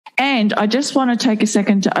And I just want to take a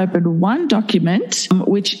second to open one document,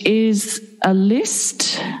 which is a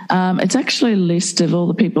list. It's actually a list of all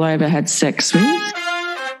the people I ever had sex with.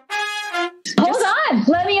 Hold on.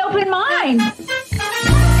 Let me open mine.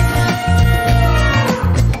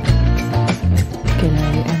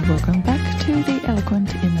 G'day and welcome back to the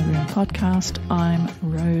Eloquent in the Room podcast. I'm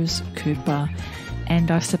Rose Cooper,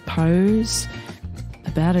 and I suppose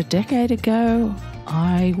about a decade ago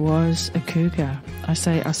I was a cougar. I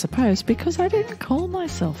say I suppose because I didn't call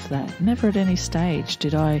myself that. Never at any stage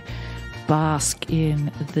did I bask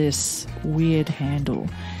in this weird handle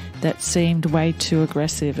that seemed way too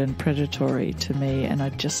aggressive and predatory to me, and I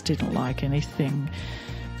just didn't like anything.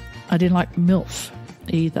 I didn't like MILF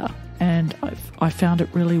either, and I found it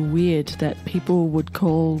really weird that people would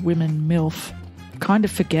call women MILF, kind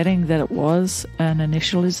of forgetting that it was an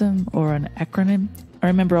initialism or an acronym. I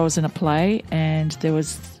remember I was in a play and there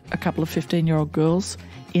was a couple of 15-year-old girls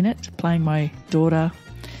in it playing my daughter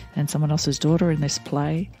and someone else's daughter in this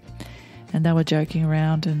play, and they were joking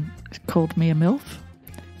around and called me a MILF.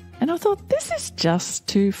 And I thought, this is just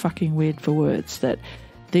too fucking weird for words that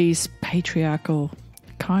these patriarchal,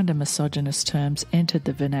 kind of misogynist terms entered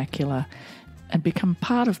the vernacular and become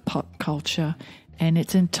part of pop culture, and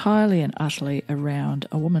it's entirely and utterly around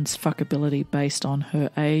a woman's fuckability based on her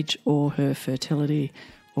age or her fertility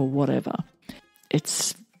or whatever.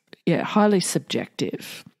 It's, highly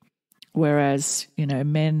subjective, whereas,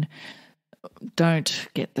 men don't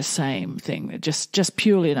get the same thing. They're just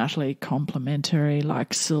purely and utterly complimentary,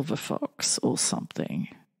 like silver fox or something.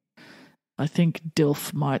 I think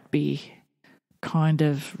DILF might be kind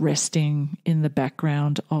of resting in the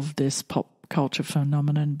background of this pop culture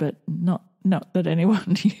phenomenon, but not that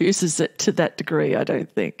anyone uses it to that degree, I don't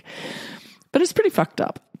think. But it's pretty fucked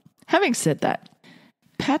up. Having said that,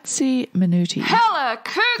 Patsy Menuti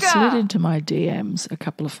slid into my DMs a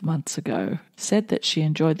couple of months ago, said that she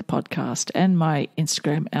enjoyed the podcast and my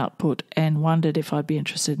Instagram output and wondered if I'd be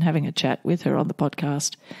interested in having a chat with her on the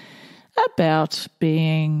podcast about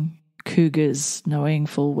being cougars, knowing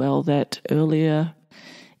full well that earlier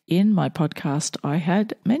in my podcast I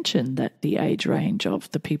had mentioned that the age range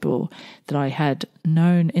of the people that I had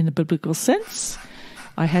known in the biblical sense,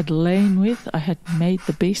 I had lain with, I had made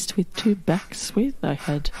the beast with two backs with, I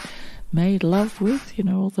had made love with,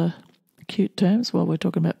 all the cute terms while we're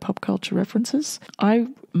talking about pop culture references. I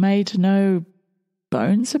made no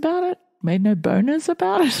bones about it, made no boners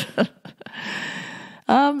about it.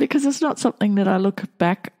 Because it's not something that I look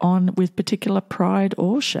back on with particular pride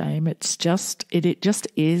or shame. It just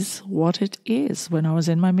is what it is. When I was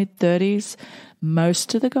in my mid-30s,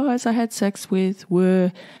 most of the guys I had sex with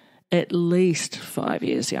were at least 5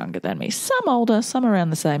 years younger than me. Some older, some around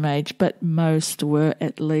the same age, but most were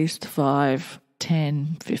at least 5,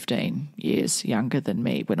 10, 15 years younger than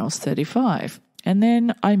me when I was 35. And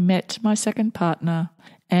then I met my second partner,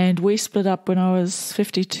 and we split up when I was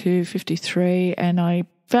 52, 53, and I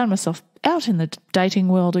found myself out in the dating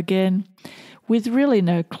world again with really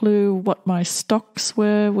no clue what my stocks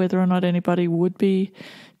were, whether or not anybody would be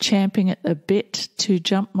champing at the bit to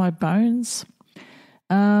jump my bones.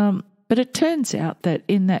 But it turns out that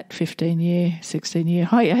in that 15-year, 16-year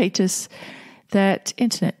hiatus, that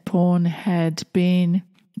internet porn had been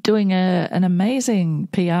doing an amazing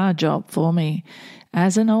PR job for me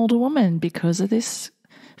as an older woman because of this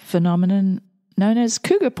phenomenon known as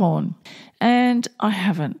cougar porn. And I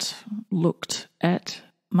haven't looked at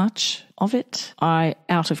much of it. I,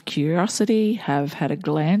 out of curiosity, have had a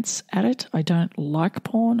glance at it. I don't like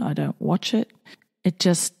porn. I don't watch it. It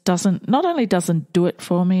just not only doesn't do it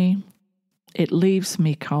for me, it leaves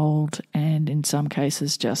me cold and in some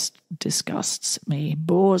cases just disgusts me,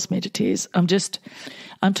 bores me to tears. I'm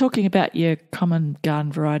talking about your common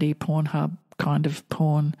garden variety Pornhub kind of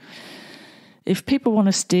porn. If people want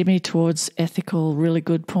to steer me towards ethical, really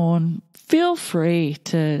good porn, feel free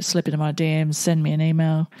to slip into my DMs, send me an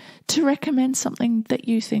email to recommend something that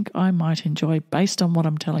you think I might enjoy based on what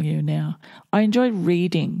I'm telling you now. I enjoy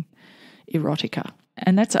reading erotica,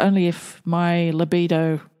 and that's only if my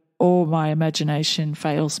libido or my imagination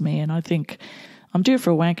fails me, and I think I'm due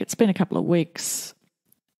for a wank. It's been a couple of weeks.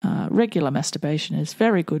 Regular masturbation is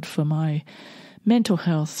very good for my mental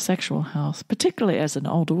health, sexual health, particularly as an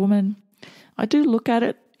older woman. I do look at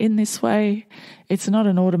it in this way. It's not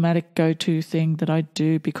an automatic go-to thing that I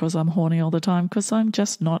do because I'm horny all the time, because I'm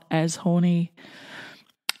just not as horny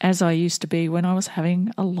as I used to be when I was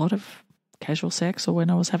having a lot of casual sex or when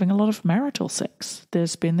I was having a lot of marital sex.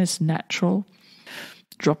 There's been this natural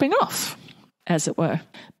dropping off, as it were.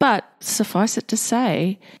 But suffice it to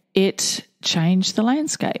say, it changed the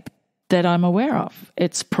landscape that I'm aware of.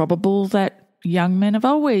 It's probable that young men have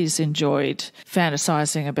always enjoyed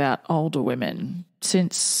fantasizing about older women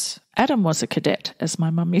since Adam was a cadet, as my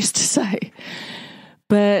mum used to say.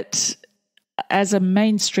 But as a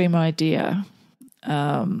mainstream idea,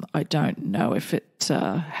 I don't know if it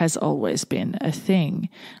has always been a thing.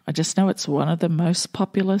 I just know it's one of the most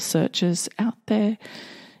popular searches out there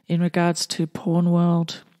in regards to porn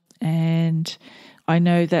world. And I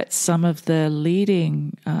know that some of the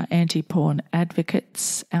leading anti-porn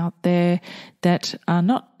advocates out there that are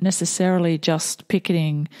not necessarily just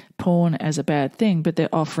picketing porn as a bad thing, but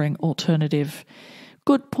they're offering alternative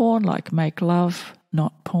good porn like Make Love,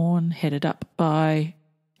 Not Porn, headed up by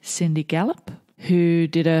Cindy Gallop, who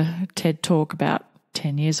did a TED Talk about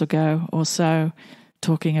 10 years ago or so,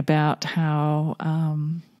 talking about how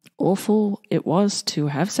awful it was to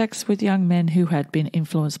have sex with young men who had been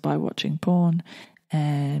influenced by watching porn,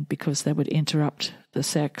 and because they would interrupt the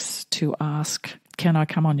sex to ask, "Can I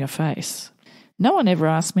come on your face?" No one ever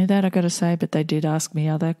asked me that, I got to say, but they did ask me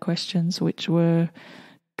other questions which were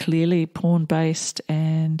clearly porn-based,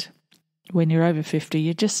 and when you're over 50,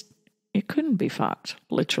 you couldn't be fucked,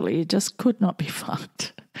 literally. You just could not be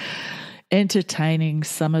fucked. Entertaining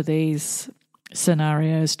some of these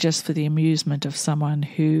scenarios just for the amusement of someone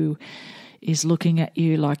who is looking at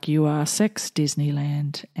you like you are sex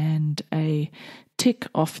Disneyland and a tick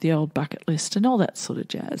off the old bucket list and all that sort of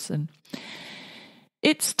jazz. And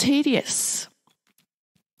it's tedious.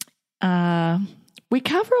 We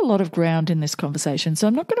cover a lot of ground in this conversation, so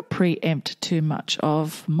I'm not going to preempt too much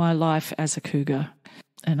of my life as a cougar.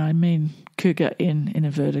 And I mean cougar in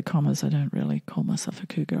inverted commas. I don't really call myself a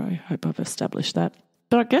cougar. I hope I've established that.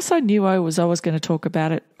 But I guess I knew I was always going to talk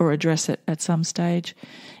about it or address it at some stage,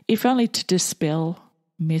 if only to dispel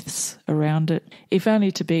myths around it, if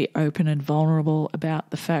only to be open and vulnerable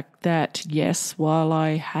about the fact that, yes, while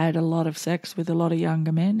I had a lot of sex with a lot of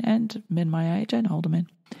younger men and men my age and older men,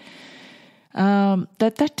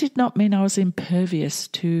 that did not mean I was impervious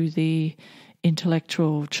to the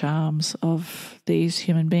intellectual charms of these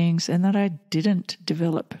human beings, and that I didn't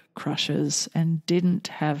develop crushes and didn't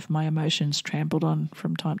have my emotions trampled on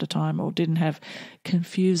from time to time, or didn't have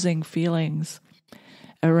confusing feelings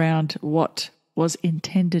around what was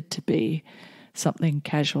intended to be something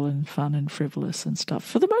casual and fun and frivolous and stuff.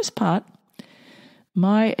 For the most part,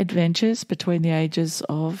 my adventures between the ages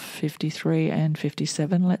of 53 and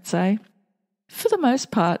 57, let's say, for the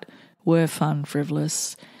most part were fun,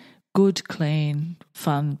 frivolous, good, clean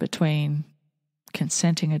fun between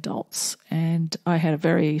consenting adults. And I had a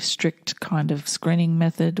very strict kind of screening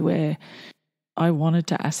method where I wanted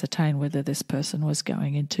to ascertain whether this person was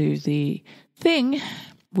going into the thing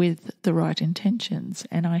with the right intentions.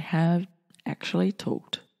 And I have actually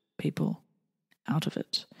talked people out of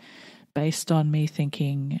it based on me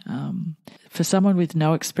thinking for someone with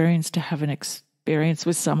no experience to have an experience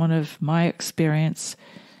with someone of my experience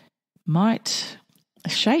might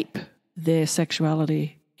shape their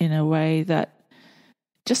sexuality in a way that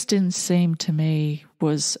just didn't seem to me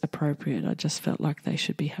was appropriate. I just felt like they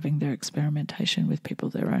should be having their experimentation with people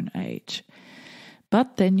their own age.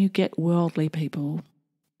 But then you get worldly people,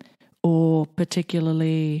 or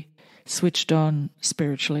particularly switched on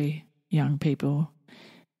spiritually young people,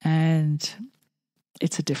 and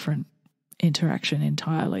it's a different interaction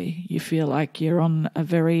entirely. You feel like you're on a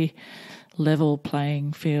very level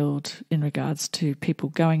playing field in regards to people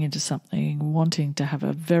going into something, wanting to have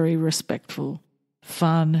a very respectful,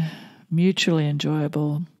 fun, mutually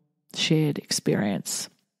enjoyable, shared experience.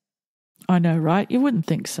 I know, right? You wouldn't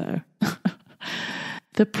think so.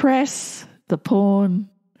 The press, the porn,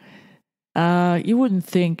 you wouldn't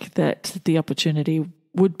think that the opportunity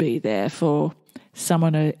would be there for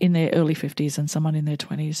someone in their early 50s and someone in their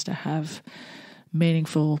 20s to have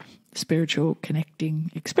meaningful spiritual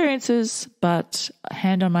connecting experiences, but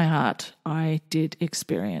hand on my heart, I did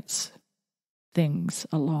experience things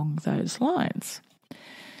along those lines.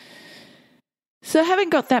 So having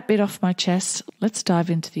got that bit off my chest, let's dive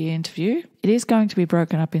into the interview. It is going to be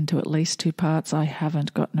broken up into at least 2 parts. I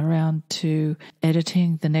haven't gotten around to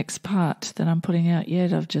editing the next part that I'm putting out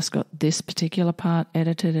yet. I've just got this particular part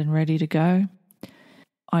edited and ready to go.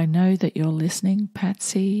 I know that you're listening,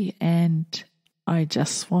 Patsy, and I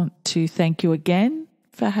just want to thank you again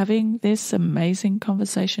for having this amazing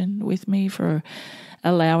conversation with me, for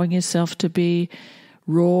allowing yourself to be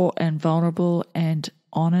raw and vulnerable and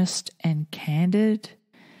honest and candid.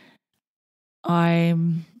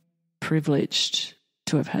 I'm privileged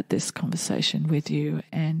to have had this conversation with you,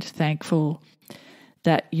 and thankful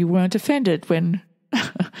that you weren't offended when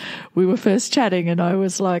we were first chatting and I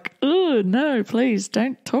was like, oh, no, please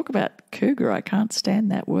don't talk about cougar. I can't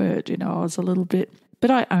stand that word. You know, I was a little bit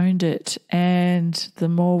But I owned it, and the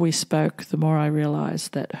more we spoke, the more I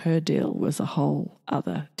realised that her deal was a whole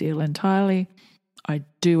other deal entirely. I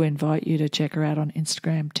do invite you to check her out on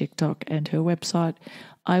Instagram, TikTok, and her website.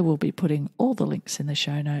 I will be putting all the links in the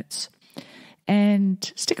show notes.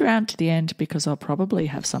 And stick around to the end because I'll probably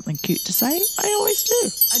have something cute to say. I always do.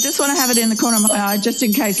 I just want to have it in the corner of my eye just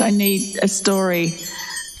in case I need a story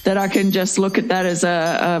that I can just look at that as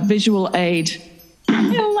a visual aid. I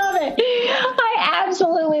love it. I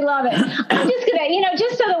absolutely love it. I'm just going to,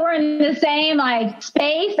 just so that we're in the same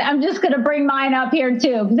space, I'm just going to bring mine up here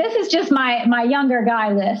too. This is just my younger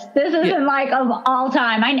guy list. This isn't of all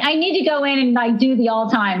time. I need to go in and do the all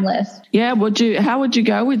time list. Yeah. How would you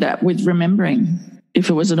go with that, with remembering, if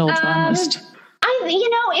it was an all time list?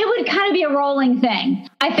 It would kind of be a rolling thing.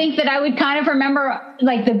 I think that I would kind of remember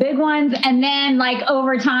the big ones. And then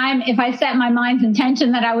over time, if I set my mind's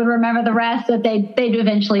intention that I would remember the rest, that they'd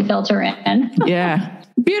eventually filter in. Yeah.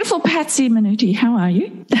 Beautiful Patsy Menuti, how are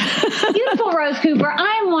you? Beautiful Rose Cooper.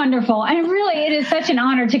 I'm wonderful. And really, it is such an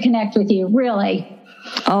honor to connect with you. Really.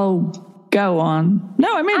 Oh, go on.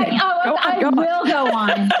 No, I mean, I will go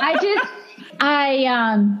on.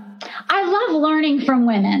 I love learning from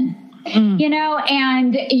women.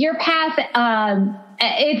 And your path,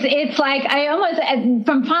 it's I almost,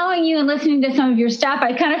 from following you and listening to some of your stuff,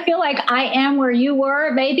 I kind of feel like I am where you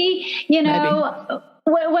were, maybe,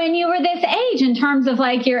 when you were this age, in terms of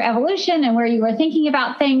your evolution and where you were thinking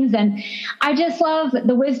about things. And I just love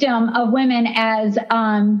the wisdom of women as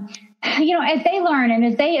they learn and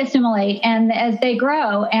as they assimilate and as they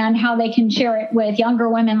grow, and how they can share it with younger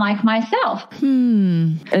women like myself.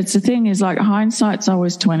 It's the thing is, hindsight's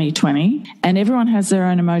always 20/20, and everyone has their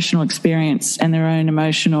own emotional experience and their own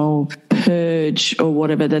emotional purge or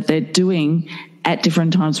whatever that they're doing at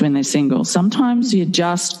different times when they're single. Sometimes you're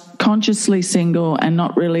just consciously single and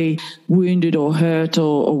not really wounded or hurt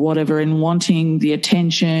or whatever, and wanting the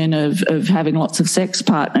attention of having lots of sex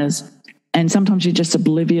partners. And sometimes you're just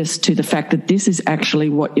oblivious to the fact that this is actually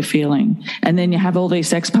what you're feeling. And then you have all these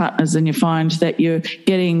sex partners and you find that you're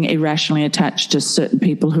getting irrationally attached to certain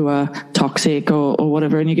people who are toxic or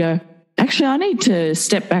whatever. And you go, actually, I need to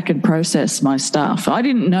step back and process my stuff. I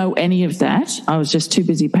didn't know any of that. I was just too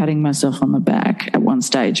busy patting myself on the back at one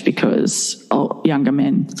stage because younger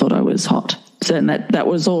men thought I was hot. So that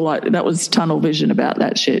was all that was tunnel vision about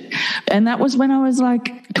that shit. And that was when I was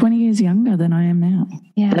 20 years younger than I am now.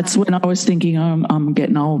 Yeah. That's when I was thinking, I'm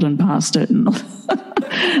getting old and past it. And here's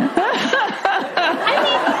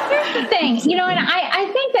the thing, and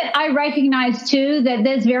I think that I recognize too that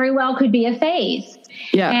this very well could be a phase.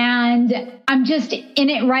 Yeah. And I'm just in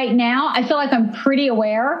it right now. I feel like I'm pretty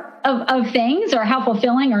aware of things, or how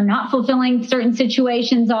fulfilling or not fulfilling certain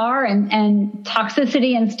situations are, and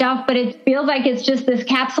toxicity and stuff. But it feels like it's just this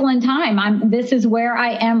capsule in time. This is where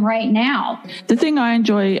I am right now. The thing I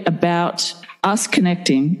enjoy about us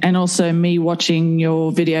connecting, and also me watching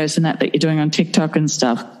your videos and that you're doing on TikTok and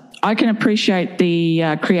stuff, I can appreciate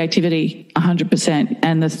the creativity 100%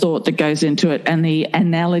 and the thought that goes into it, and the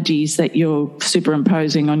analogies that you're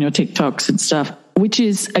superimposing on your TikToks and stuff, which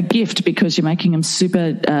is a gift because you're making them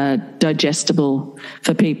super digestible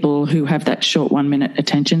for people who have that short 1 minute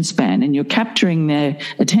attention span, and you're capturing their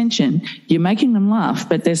attention. You're making them laugh,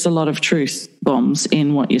 but there's a lot of truth bombs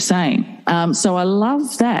in what you're saying. So I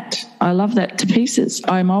love that. I love that to pieces.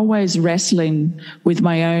 I'm always wrestling with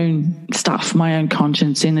my own stuff, my own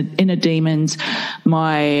conscience, inner demons,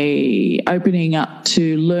 my opening up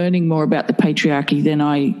to learning more about the patriarchy than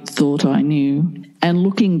I thought I knew. And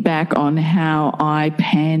looking back on how I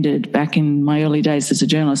pandered back in my early days as a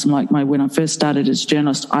journalist, when I first started as a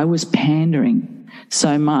journalist, I was pandering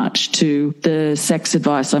so much to the sex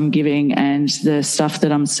advice I'm giving, and the stuff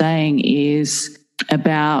that I'm saying is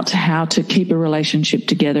about how to keep a relationship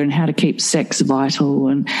together and how to keep sex vital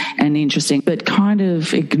and interesting, but kind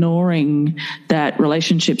of ignoring that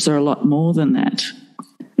relationships are a lot more than that.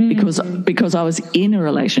 Because I was in a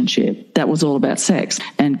relationship that was all about sex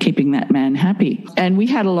and keeping that man happy. And we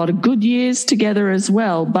had a lot of good years together as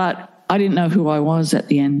well, but I didn't know who I was at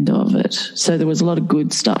the end of it. So there was a lot of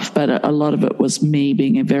good stuff, but a lot of it was me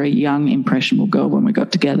being a very young, impressionable girl when we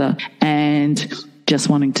got together, and just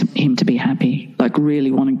wanting him to be happy,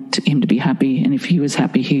 really wanting him to be happy. And if he was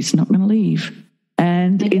happy, he's not going to leave.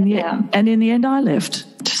 And in the end, I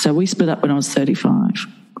left. So we split up when I was 35.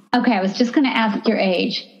 Okay, I was just going to ask your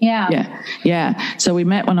age. Yeah. So we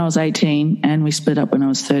met when I was 18 and we split up when I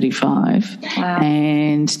was 35. Wow.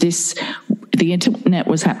 And the internet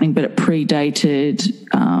was happening, but it predated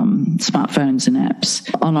smartphones and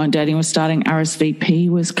apps. Online dating was starting. RSVP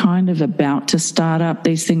was kind of about to start up.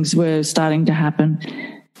 These things were starting to happen.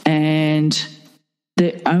 And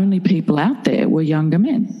the only people out there were younger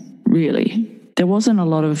men, really. There wasn't a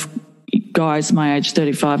lot of guys my age,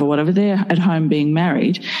 35 or whatever. They're at home being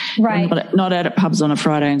married. Right. Not out at pubs on a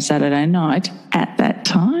Friday and Saturday night at that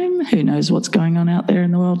time. Who knows what's going on out there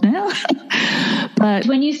in the world now? But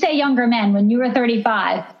when you say younger men, when you were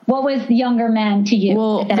 35, what was younger men to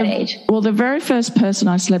you at that age? Well, the very first person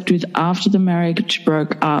I slept with after the marriage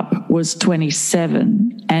broke up was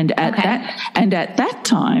 27. And at that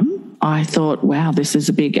time, I thought, wow, this is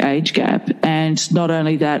a big age gap. And not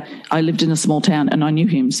only that, I lived in a small town and I knew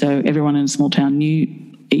him. So everyone in a small town knew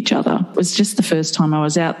each other. It was just the first time I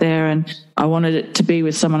was out there, and I wanted it to be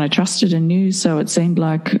with someone I trusted and knew. So it seemed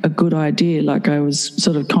like a good idea. Like I was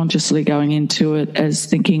sort of consciously going into it as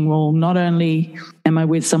thinking, well, not only am I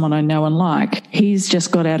with someone I know and like, he's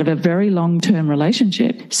just got out of a very long-term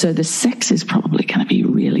relationship. So the sex is probably going to be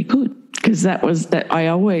really good. Because I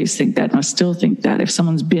always think that, and I still think that if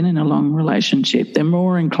someone's been in a long relationship, they're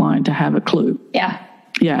more inclined to have a clue. Yeah.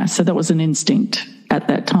 Yeah, so that was an instinct at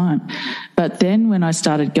that time. But then when I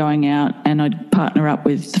started going out and I'd partner up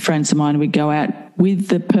with friends of mine, we'd go out with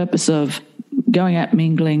the purpose of going out,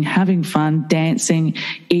 mingling, having fun, dancing,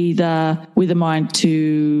 either with a mind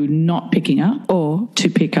to not picking up or to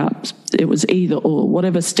pick up. It was either or,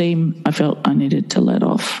 whatever steam I felt I needed to let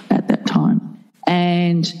off at that time.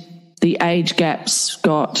 And the age gaps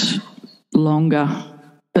got longer,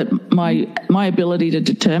 but my ability to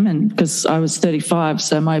determine, because I was 35,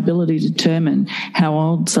 so my ability to determine how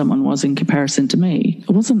old someone was in comparison to me,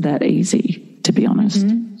 it wasn't that easy, to be honest.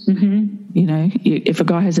 Mm-hmm. Mm-hmm. You know, if a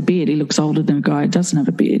guy has a beard, he looks older than a guy who doesn't have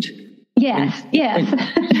a beard. Yes,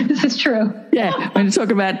 this is true. Yeah, when you talk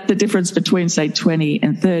about the difference between, say, 20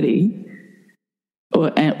 and 30,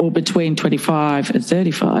 or between 25 and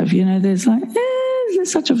 35, you know, there's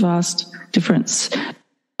such a vast difference.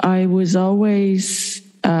 I was always,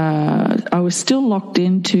 I was still locked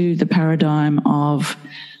into the paradigm of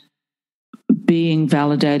being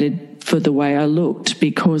validated for the way I looked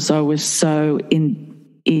because I was so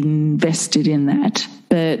invested in that.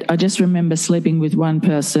 But I just remember sleeping with one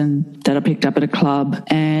person that I picked up at a club,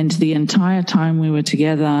 and the entire time we were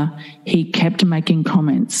together, he kept making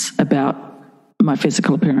comments about my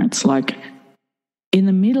physical appearance. Like in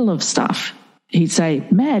the middle of stuff, he'd say,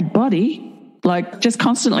 "Mad body," like just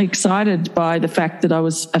constantly excited by the fact that I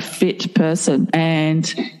was a fit person.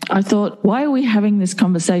 And I thought, why are we having this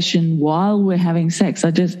conversation while we're having sex?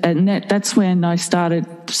 That's when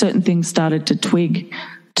certain things started to twig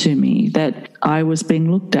to me that I was being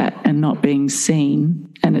looked at and not being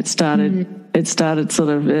seen. And it started sort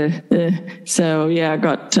of, so yeah, I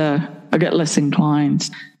got less inclined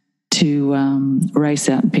to race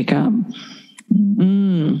out and pick up.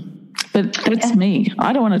 But that's me.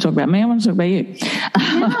 I don't want to talk about me. I want to talk about you.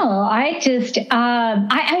 No, I just,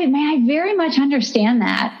 I very much understand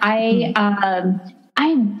that.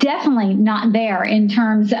 I'm definitely not there in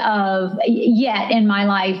terms of yet in my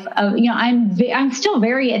life. I'm still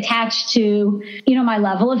very attached to, my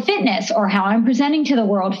level of fitness or how I'm presenting to the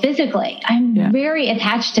world physically. I'm very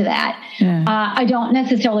attached to that. Yeah. I don't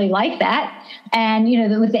necessarily like that. And,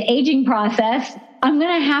 with the aging process, I'm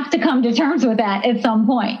going to have to come to terms with that at some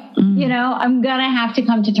point. I'm going to have to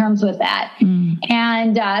come to terms with that.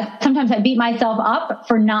 And sometimes I beat myself up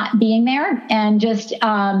for not being there. And just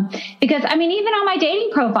because, even on my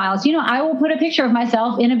dating profiles, I will put a picture of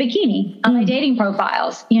myself in a bikini on my dating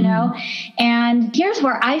profiles, And here's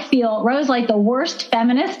where I feel, Rose, like the worst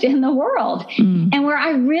feminist in the world. And where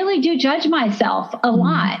I really do judge myself a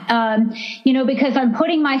lot, because I'm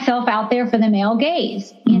putting myself out there for the male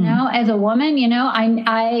gaze, as a woman,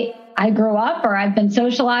 I grew up, or I've been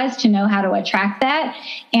socialized to know how to attract that.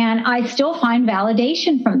 And I still find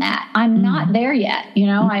validation from that. I'm not there yet.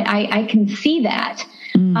 I can see that.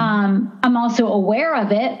 I'm also aware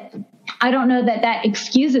of it. I don't know that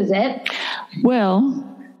excuses it. Well,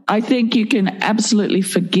 I think you can absolutely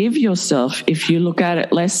forgive yourself if you look at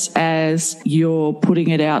it less as you're putting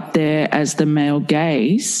it out there as the male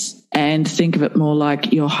gaze and think of it more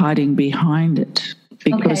like you're hiding behind it.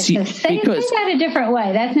 Because say that a different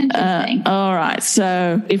way. That's interesting. All right.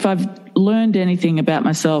 So if I've learned anything about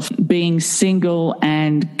myself being single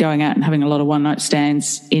and going out and having a lot of one-night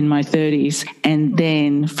stands in my 30s and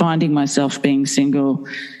then finding myself being single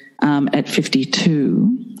at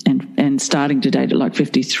 52 and starting to date at like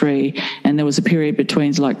 53, and there was a period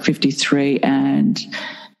between like 53 and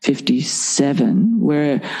 57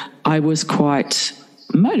 where I was quite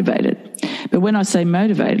motivated. But when I say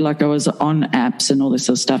motivated, like I was on apps and all this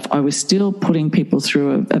sort of stuff, I was still putting people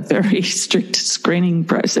through a very strict screening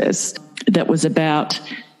process that was about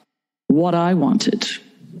what I wanted,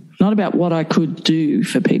 not about what I could do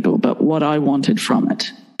for people, but what I wanted from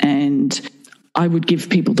it. And I would give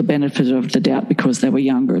people the benefit of the doubt because they were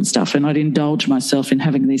younger and stuff. And I'd indulge myself in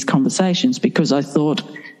having these conversations because I thought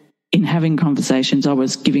in having conversations, I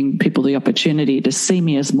was giving people the opportunity to see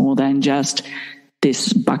me as more than just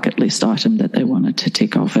this bucket list item that they wanted to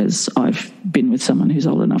tick off, as I've been with someone who's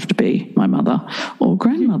old enough to be my mother or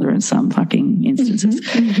grandmother in some fucking instances.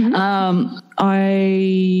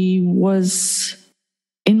 I was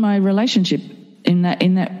in my relationship in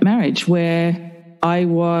that marriage where I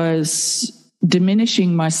was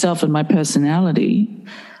diminishing myself and my personality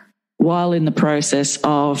while in the process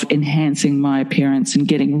of enhancing my appearance and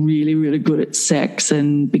getting really, really good at sex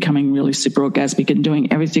and becoming really super orgasmic and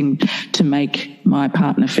doing everything to make my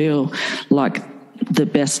partner feel like the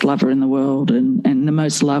best lover in the world and the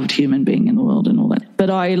most loved human being in the world and all that. But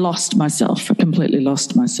I lost myself. I completely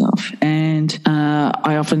lost myself. And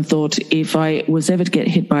I often thought if I was ever to get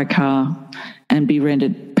hit by a car and be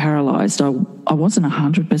rendered paralysed, I wasn't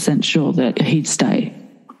 100% sure that he'd stay.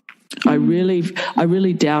 I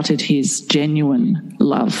really doubted his genuine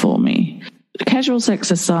love for me. Casual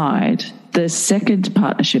sex aside, the second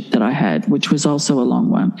partnership that I had, which was also a long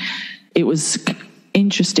one, it was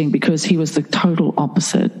interesting because he was the total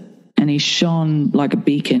opposite and he shone like a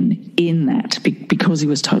beacon in that because he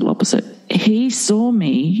was total opposite. He saw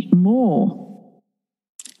me more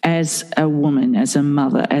as a woman, as a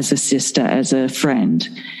mother, as a sister, as a friend.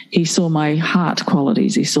 He saw my heart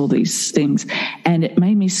qualities. He saw these things, and it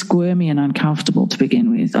made me squirmy and uncomfortable to begin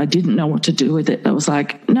with. I didn't know what to do with it. I was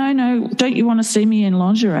like, no, don't you want to see me in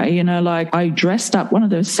lingerie? You know, like I dressed up, one of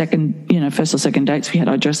those first or second dates we had,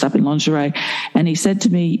 I dressed up in lingerie, and he said to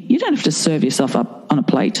me, you don't have to serve yourself up on a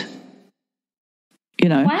plate. You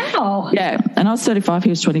know? Wow. Yeah. And I was 35, he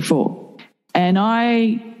was 24. And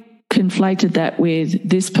I conflated that with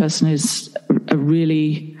this person is a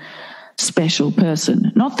really special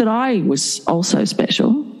person. Not that I was also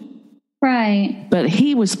special. Right. But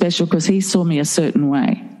he was special because he saw me a certain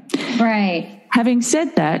way. Right. Having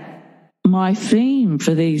said that, my theme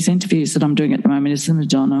for these interviews that I'm doing at the moment is the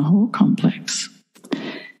Madonna whore complex.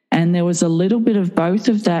 And there was a little bit of both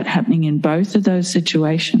of that happening in both of those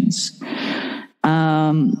situations.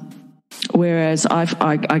 Whereas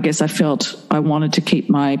I guess I felt I wanted to keep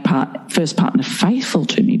my first partner faithful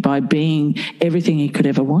to me by being everything he could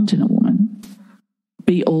ever want in a woman.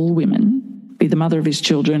 Be all women, be the mother of his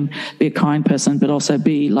children, be a kind person, but also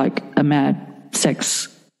be like a mad sex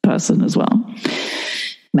person as well.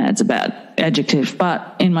 Mad's a bad adjective.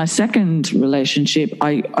 But in my second relationship,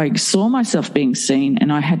 I saw myself being seen,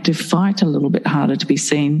 and I had to fight a little bit harder to be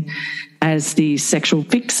seen as the sexual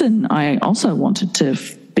vixen I also wanted to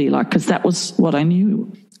be like, because that was what I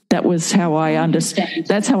knew. That was how I understood.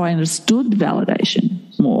 That's how I understood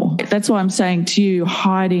validation more. That's why I'm saying to you, you're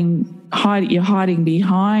hiding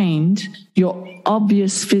behind your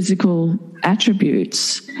obvious physical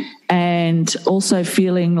attributes, and also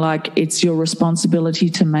feeling like it's your responsibility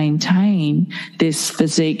to maintain this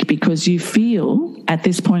physique because you feel at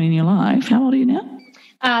this point in your life. How old are you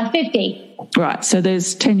now? 50. Right. So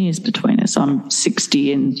there's 10 years between us. I'm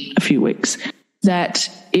 60 in a few weeks. That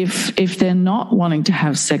if they're not wanting to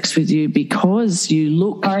have sex with you because you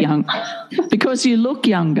look young, because you look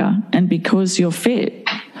younger and because you're fit,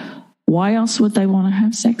 why else would they want to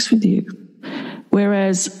have sex with you?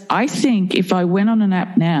 Whereas I think if I went on an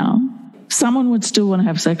app now, someone would still want to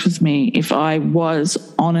have sex with me if I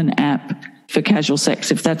was on an app for casual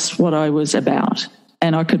sex, if that's what I was about.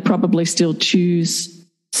 And I could probably still choose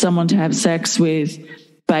someone to have sex with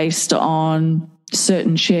based on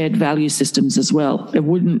certain shared value systems as well. It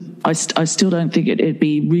wouldn't, I still don't think it'd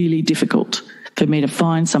be really difficult for me to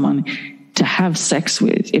find someone to have sex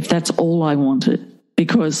with if that's all I wanted,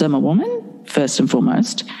 because I'm a woman, first and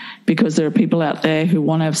foremost, because there are people out there who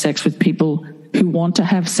want to have sex with people who want to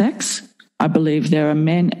have sex. I believe there are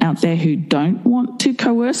men out there who don't want to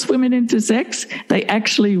coerce women into sex. They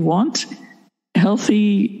actually want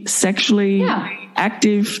healthy, sexually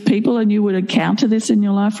active people, and you would encounter this in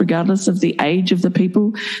your life regardless of the age of the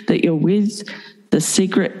people that you're with. The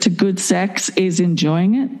secret to good sex is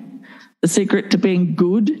enjoying it. The secret to being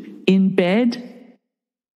good in bed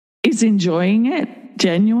is enjoying it,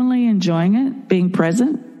 genuinely enjoying it, being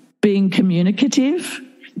present, being communicative,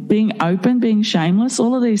 being open, being shameless,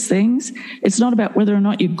 all of these things. It's not about whether or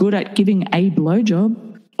not you're good at giving a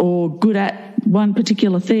blowjob or good at one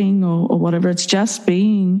particular thing or whatever. It's just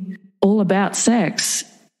being all about sex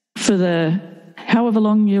for the however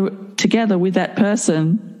long you're together with that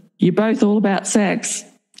person. You're both all about sex.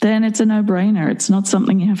 Then it's a no-brainer. It's not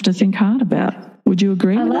something you have to think hard about. Would you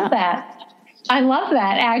agree with that? I love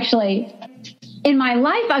that, actually. in my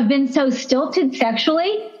life, I've been so stilted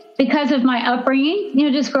sexually because of my upbringing,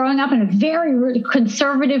 just growing up in a very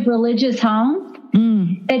conservative religious home.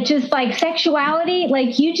 That just like sexuality,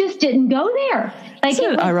 like you just didn't go there. Like it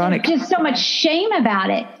was ironic. Just so much shame about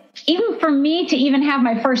it. Even for me to even have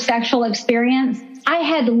my first sexual experience, I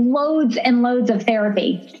had loads and loads of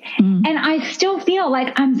therapy. And I still feel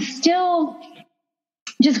like I'm still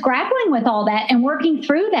just grappling with all that and working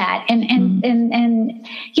through that. And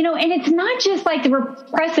it's not just like the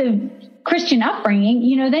repressive Christian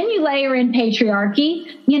upbringing, then you layer in patriarchy,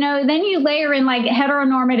 then you layer in like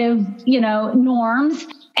heteronormative, norms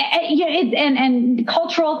and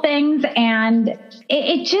cultural things. And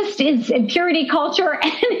it just is purity culture.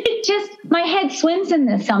 And it just, my head swims in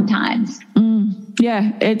this sometimes.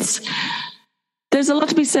 Yeah. There's a lot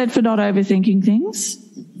to be said for not overthinking things,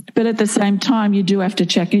 but at the same time, you do have to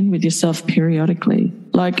check in with yourself periodically.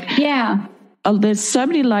 There's so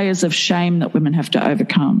many layers of shame that women have to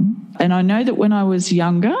overcome. And I know that when I was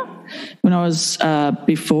younger,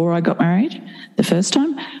 before I got married the first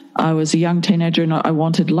time, I was a young teenager and I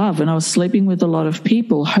wanted love, and I was sleeping with a lot of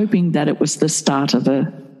people hoping that it was the start of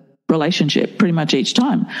a relationship pretty much each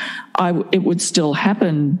time. It would still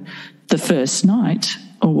happen the first night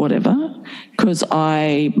or whatever, because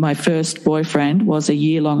my first boyfriend was a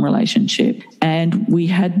year-long relationship and we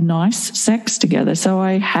had nice sex together. So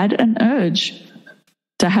I had an urge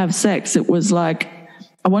to have sex. It was like,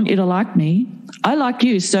 I want you to like me. I like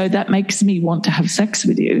you, so that makes me want to have sex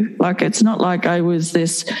with you. Like, it's not like I was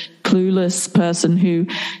this clueless person who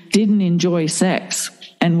didn't enjoy sex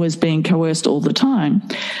and was being coerced all the time.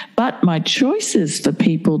 But my choices for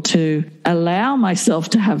people to allow myself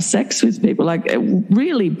to have sex with people, like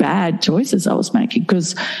really bad choices I was making,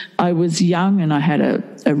 because I was young and I had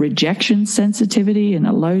a rejection sensitivity and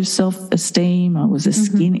a low self-esteem. I was a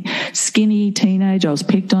skinny teenager. I was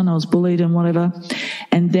picked on, I was bullied and whatever.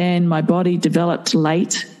 And then my body developed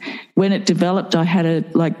late. When it developed, I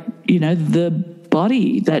had the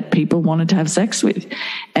body that people wanted to have sex with.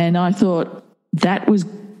 And I thought, that was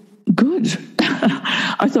good.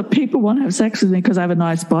 I thought people want to have sex with me because I have a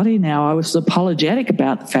nice body now. I was apologetic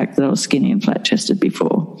about the fact that I was skinny and flat-chested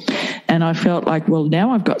before. And I felt like, well,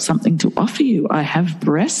 now I've got something to offer you. I have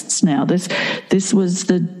breasts now. This was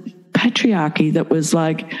the patriarchy that was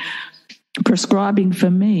like prescribing for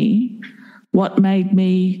me what made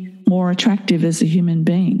me more attractive as a human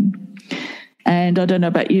being. And I don't know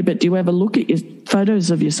about you, but do you ever look at your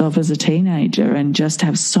photos of yourself as a teenager and just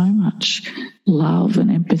have so much love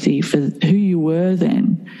and empathy for who you were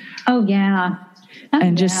then? Oh, yeah.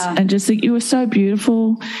 And just think you were so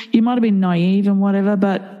beautiful. You might have been naive and whatever,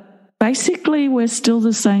 but basically we're still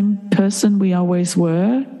the same person we always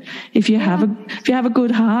were. If you have a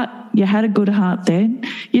good heart, you had a good heart then.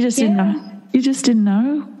 You just didn't know. You just didn't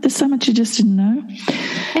know. There's so much you just didn't know.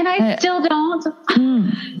 And I still don't.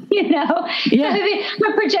 Yeah.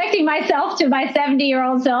 I'm projecting myself to my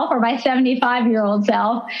 70-year-old self or my 75-year-old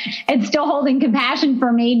self and still holding compassion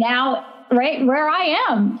for me now, right where I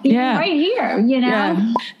am, right here,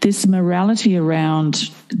 Yeah. This morality around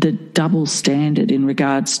the double standard in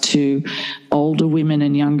regards to older women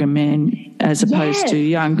and younger men as opposed to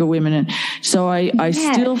younger women. And so I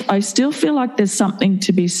still feel like there's something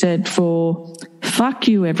to be said for fuck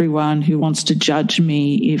you, everyone who wants to judge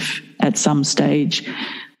me if at some stage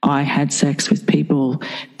I had sex with people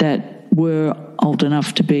that were old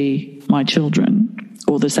enough to be my children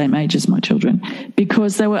or the same age as my children,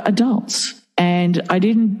 because they were adults. And I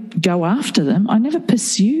didn't go after them. I never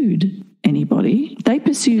pursued anybody. They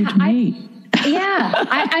pursued me.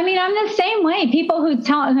 I mean, I'm the same way. People who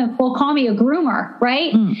will call me a groomer,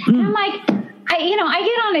 right? And I'm like, I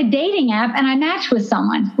get on a dating app and I match with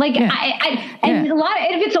someone. Like, and a lot of,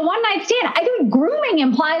 if it's a one night stand, I think grooming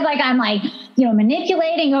implies like I'm like,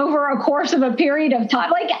 manipulating over a course of a period of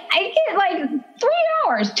time. Like, I get like 3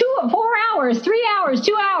 hours, 4 hours, 3 hours,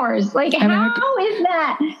 2 hours. Like, how is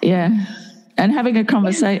that? Yeah. And having a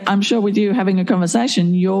conversation, I'm sure with you having a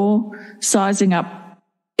conversation, you're sizing up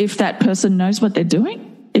if that person knows what they're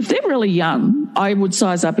doing. If they're really young, I would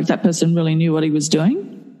size up if that person really knew what he was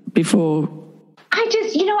doing before. I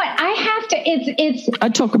just, I have to, I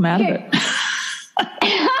talk them out of it. I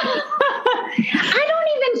don't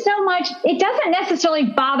even so much, it doesn't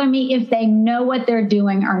necessarily bother me if they know what they're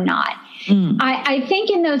doing or not. I think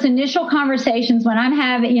in those initial conversations when I'm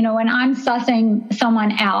having, when I'm sussing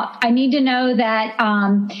someone out, I need to know that,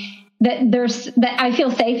 that I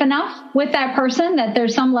feel safe enough with that person, that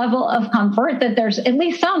there's some level of comfort, that there's at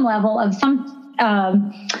least some level of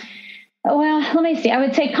let me see. I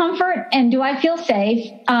would say comfort, and do I feel safe?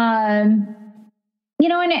 And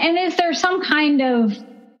is there some kind of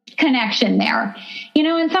connection there, you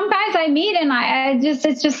know, and some guys I meet and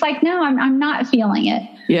it's just like, no, I'm not feeling it.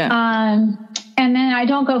 Yeah. And then I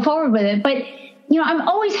don't go forward with it. But, you know, I'm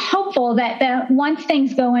always hopeful that once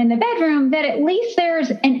things go in the bedroom, that at least there's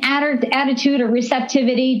an attitude or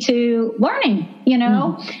receptivity to learning, you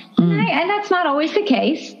know, and that's not always the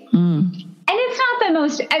case. And it's not the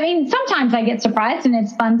most, I mean, sometimes I get surprised and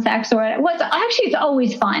it's fun sex actually it's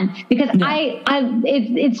always fun because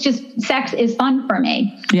it's just sex is fun for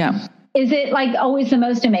me. Yeah. Is it like always the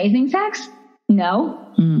most amazing sex?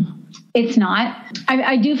 No, it's not.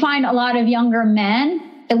 I do find a lot of younger men,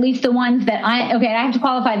 at least the ones that I have to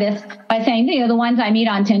qualify this by saying, you know, the ones I meet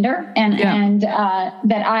on Tinder and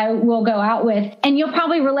that I will go out with. And you'll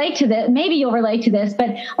probably relate to this. Maybe you'll relate to this, but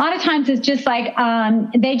a lot of times it's just like,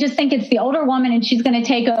 they just think it's the older woman and she's going to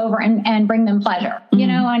take over and bring them pleasure, you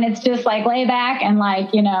know, and it's just like lay back and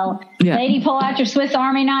like, you know, lady, pull out your Swiss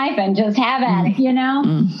Army knife and just have at it, you know?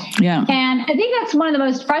 Yeah. And I think that's one of the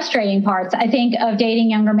most frustrating parts, I think, of dating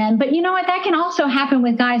younger men. But you know what? That can also happen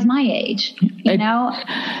with guys my age, you know?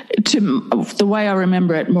 The way I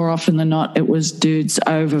remember it, more often than not, it was dudes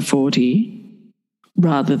over 40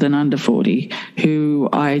 rather than under 40 who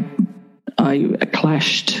I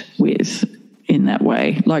clashed with in that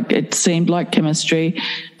way. Like it seemed like chemistry,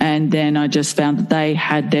 and then I just found that they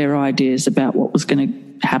had their ideas about what was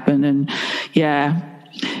going to happen, and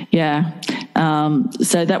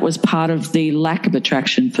so that was part of the lack of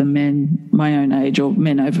attraction for men my own age or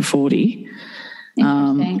men over 40,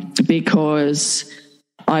 because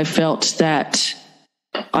I felt that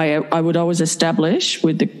I would always establish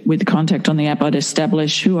with the contact on the app, I'd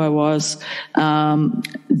establish who I was. I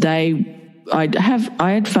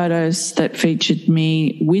had photos that featured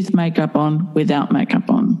me with makeup on, without makeup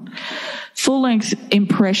on. Full length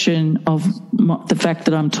impression of the fact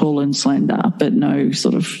that I'm tall and slender, but no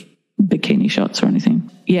sort of bikini shots or anything.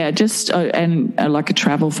 Yeah, just and like a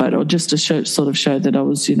travel photo, just to show that I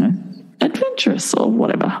was, you know, adventurous or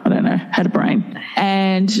whatever. I don't know, had a brain.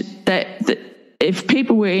 And that if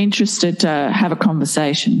people were interested to have a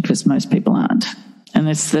conversation, because most people aren't, and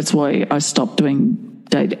that's why I stopped doing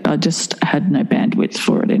dating. I just had no bandwidth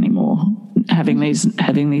for it anymore. Having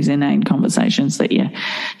these inane conversations that you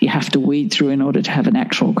have to weed through in order to have an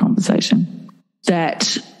actual conversation.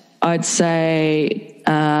 That I'd say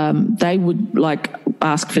they would like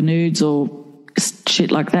ask for nudes or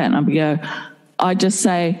shit like that, and I'd just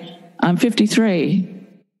say, I'm 53.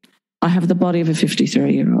 I have the body of a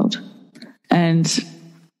 53-year-old. And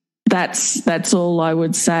that's all I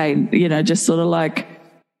would say, you know, just sort of like,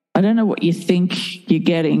 I don't know what you think you're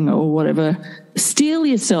getting or whatever. Steel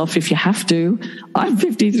yourself if you have to. I'm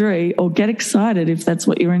 53, or get excited if that's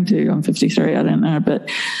what you're into. I'm 53, I don't know.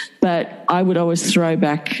 But I would always throw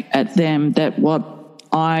back at them that what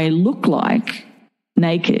I look like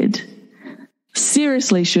naked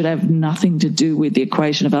seriously should have nothing to do with the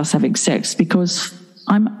equation of us having sex, because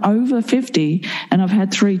I'm over 50 and I've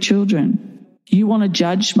had 3 children. You want to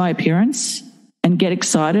judge my appearance and get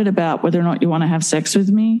excited about whether or not you want to have sex with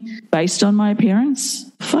me based on my appearance?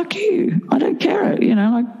 Fuck you. I don't care. You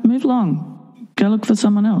know, like, move along. Go look for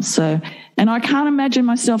someone else. So, and I can't imagine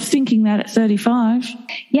myself thinking that at 35.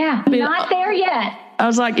 Yeah, not there yet. I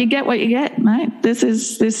was like, you get what you get, mate. This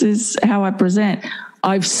is how I present.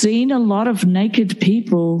 I've seen a lot of naked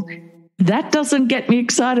people. That doesn't get me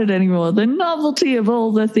excited anymore. The novelty of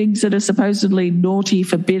all the things that are supposedly naughty,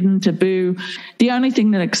 forbidden, taboo. The only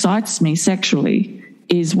thing that excites me sexually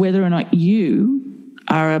is whether or not you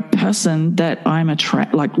are a person that I'm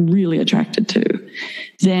really attracted to.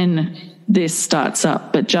 Then this starts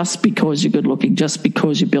up. But just because you're good looking, just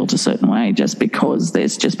because you're built a certain way, just because there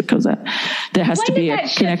has to be a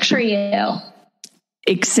connection for you.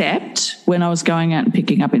 Except when I was going out and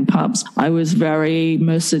picking up in pubs, I was very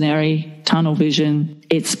mercenary, tunnel vision.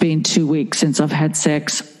 It's been 2 weeks since I've had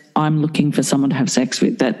sex. I'm looking for someone to have sex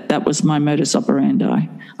with. That was my modus operandi.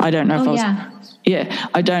 I don't know if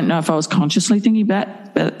I don't know if I was consciously thinking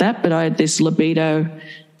about that, but I had this libido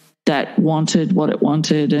that wanted what it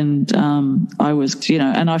wanted, and I was, you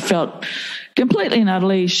know, and I felt completely and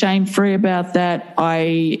utterly shame-free about that.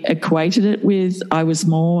 I equated it with I was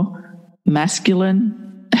more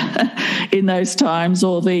masculine in those times,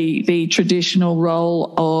 or the traditional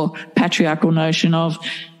role or patriarchal notion of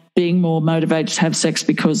being more motivated to have sex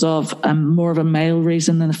because of more of a male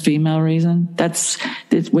reason than a female reason.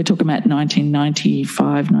 We're talking about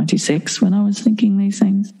 1995, 96 when I was thinking these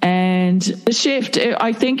things. And the shift,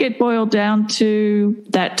 I think it boiled down to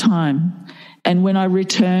that time. And when I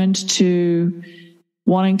returned to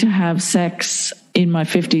wanting to have sex in my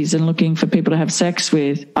 50s and looking for people to have sex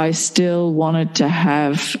with, I still wanted to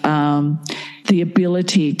have the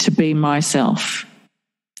ability to be myself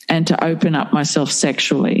and to open up myself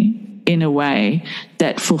sexually in a way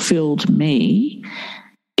that fulfilled me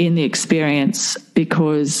in the experience,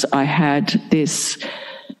 because I had this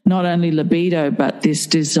not only libido, but this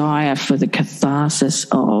desire for the catharsis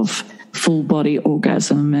of full body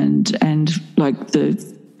orgasm and like the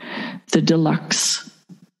deluxe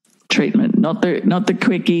treatment, not the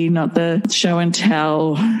quickie, not the show and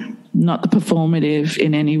tell, not the performative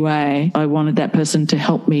in any way. I wanted that person to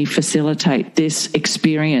help me facilitate this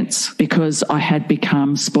experience, because I had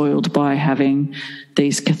become spoiled by having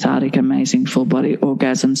these cathartic, amazing full body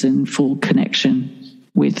orgasms in full connection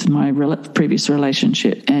with my previous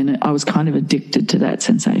relationship. And I was kind of addicted to that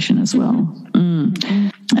sensation as well.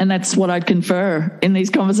 And that's what I'd confer in these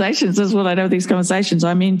conversations. That's what I know these conversations.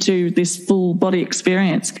 I'm into this full body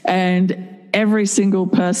experience. And every single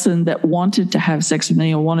person that wanted to have sex with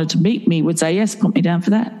me or wanted to meet me would say, yes, put me down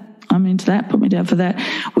for that. I'm into that. Put me down for that.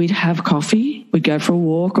 We'd have coffee. We'd go for a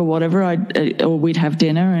walk or whatever. Or we'd have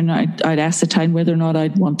dinner, and I'd ascertain whether or not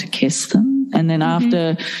I'd want to kiss them. And then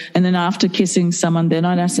after kissing someone, then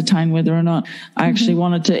I'd ascertain whether or not I actually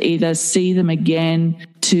wanted to either see them again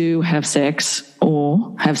to have sex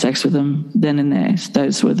or have sex with them then and there.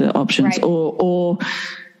 Those were the options. Right. Or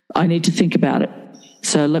I need to think about it.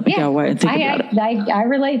 So let me go away and think about it. I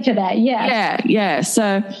relate to that. Yes. Yeah.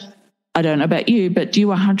 So I don't know about you, but do you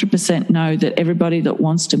 100% know that everybody that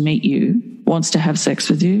wants to meet you wants to have sex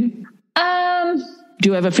with you? Do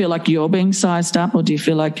you ever feel like you're being sized up, or do you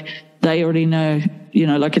feel like they already know,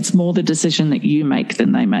 like it's more the decision that you make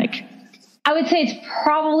than they make? I would say it's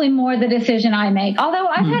probably more the decision I make. Although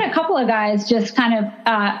I've had a couple of guys just kind of,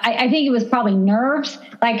 I think it was probably nerves,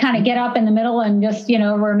 like kind of get up in the middle and just,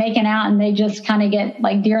 we're making out and they just kind of get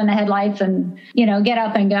like deer in the headlights and, get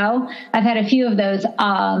up and go. I've had a few of those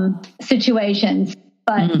situations.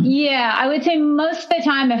 But yeah, I would say most of the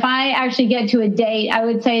time, if I actually get to a date, I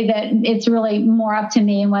would say that it's really more up to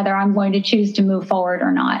me and whether I'm going to choose to move forward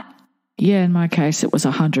or not. Yeah, in my case, it was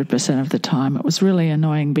 100% of the time. It was really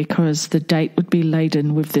annoying because the date would be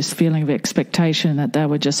laden with this feeling of expectation that they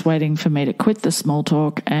were just waiting for me to quit the small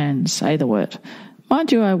talk and say the word.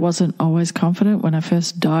 Mind you, I wasn't always confident when I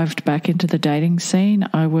first dived back into the dating scene.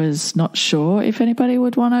 I was not sure if anybody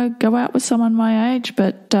would want to go out with someone my age,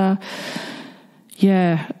 but I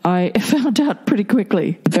found out pretty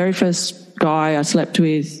quickly. The very first guy I slept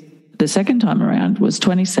with the second time around was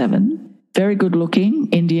 27. Very good looking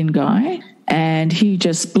Indian guy, and he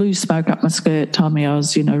just blew smoke up my skirt, told me I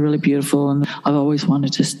was, really beautiful, and I've always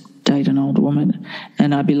wanted to date an old woman.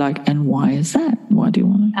 And I'd be like, and why is that? Why do you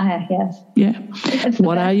want to? Yes. Yeah. That's the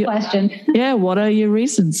best question. Yeah, what are your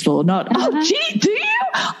reasons for? Not, oh, gee, do you?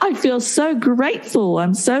 I feel so grateful.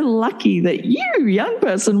 I'm so lucky that you, young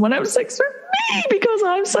person, want to have sex with me because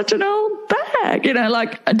I'm such an old bag.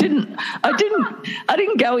 I didn't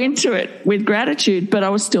go into it with gratitude, but I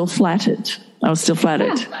was still flattered.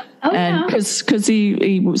 Yeah. And because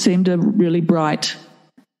he seemed a really bright,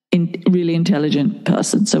 really intelligent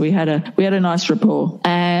person. So we had a nice rapport,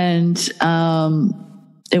 and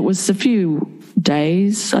it was a few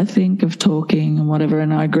days, I think, of talking and whatever,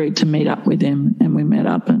 and I agreed to meet up with him, and we met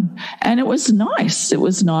up, and it was nice. It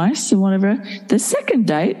was nice and whatever. The second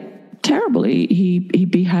date, terribly, he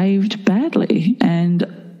behaved badly, and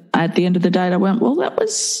at the end of the date I went, well,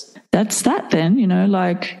 that's that then,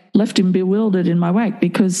 left him bewildered in my wake,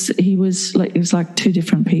 because it was like two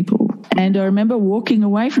different people. And I remember walking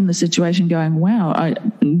away from the situation going, wow, I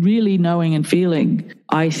really knowing and feeling,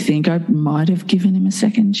 I think I might have given him a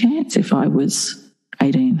second chance if I was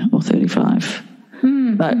 18 or 35.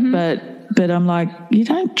 But I'm like, you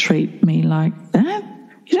don't treat me like that.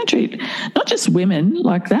 You don't treat not just women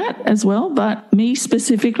like that as well, but me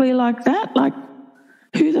specifically like that. Like,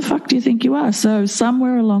 who the fuck do you think you are? So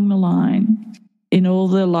somewhere along the line, in all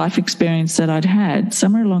the life experience that I'd had,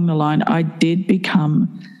 somewhere along the line, I did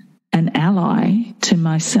become an ally to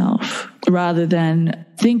myself, rather than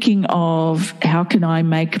thinking of how can I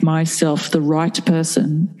make myself the right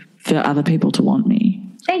person for other people to want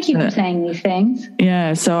me. Thank you for saying these things.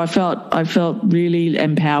 Yeah, so I felt really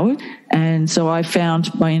empowered, and so I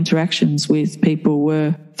found my interactions with people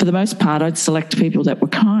were, for the most part, I'd select people that were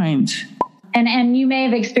kind. And you may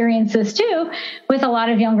have experienced this too with a lot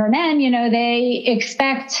of younger men. They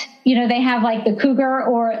expect, they have like the cougar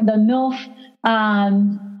or the MILF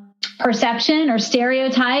perception or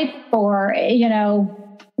stereotype, or,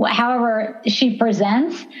 however she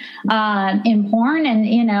presents in porn. And,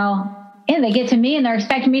 and they get to me and they're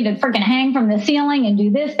expecting me to freaking hang from the ceiling and do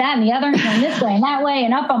this, that, and the other, and turn this way and that way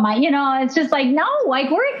and up on my, it's just like, no, like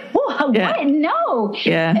what? No.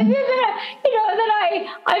 Yeah. And then, then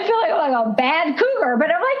I feel like a bad cougar, but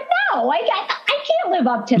I'm like, no, I can't live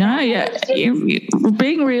up to that. No, yeah.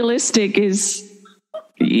 Being realistic is,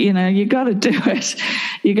 you got to do it.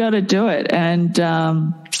 You got to do it. And, I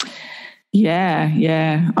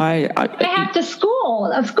have to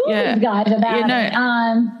school these guys about it.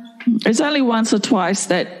 It's only once or twice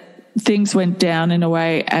that things went down in a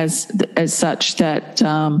way as such that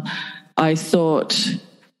I thought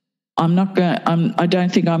I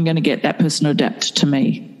don't think I'm going to get that person to adapt to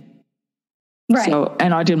me. Right. So,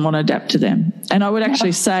 and I didn't want to adapt to them. And I would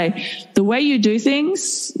actually say the way you do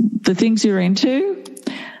things, the things you're into,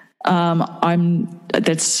 no,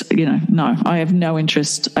 I have no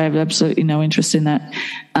interest. I have absolutely no interest in that.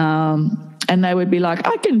 And they would be like,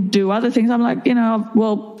 I can do other things. I'm like,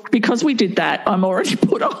 well, because we did that, I'm already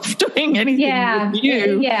put off doing anything with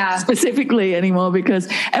you specifically anymore.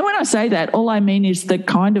 And when I say that, all I mean is the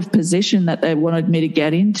kind of position that they wanted me to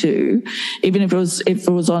get into, even if it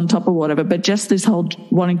was on top of whatever, but just this whole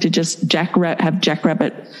wanting to just have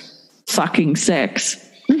jackrabbit fucking sex.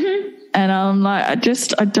 Mm-hmm. And I'm like,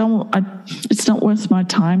 it's not worth my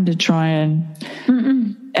time to try and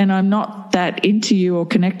I'm not that into you or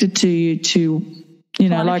connected to you to,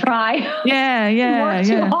 try. Yeah.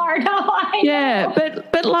 Too hard.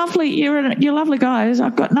 But lovely. You're lovely guys.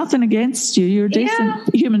 I've got nothing against you. You're a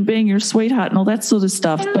decent human being. You're a sweetheart and all that sort of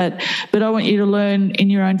stuff. But I want you to learn in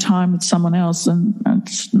your own time with someone else, and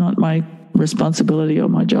it's not my responsibility or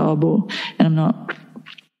my job, and I'm not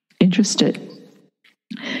interested.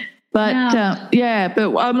 But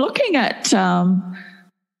but I'm looking at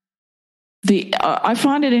I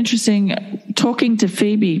find it interesting talking to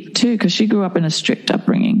Phoebe too, because she grew up in a strict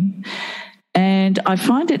upbringing, and I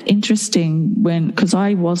find it interesting because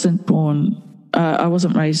I wasn't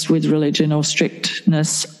raised with religion or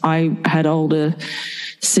strictness. I had older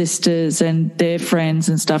sisters and their friends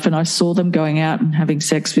and stuff, and I saw them going out and having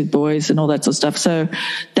sex with boys and all that sort of stuff. So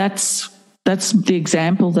that's the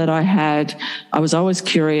example that I had. I was always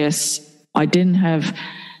curious. I didn't have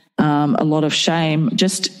a lot of shame,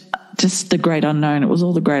 just the great unknown. It was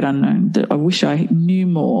all the great unknown. I wish I knew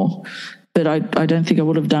more, but I don't think I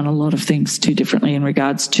would have done a lot of things too differently in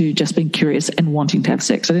regards to just being curious and wanting to have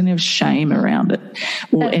sex. I didn't have shame around it,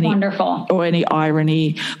 wonderful, or any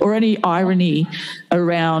irony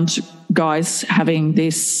around guys having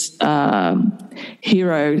this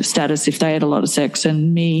hero status if they had a lot of sex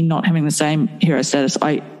and me not having the same hero status.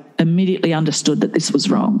 I immediately understood that this was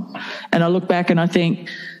wrong. And I look back and I think,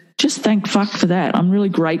 just thank fuck for that. I'm really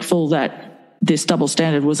grateful that this double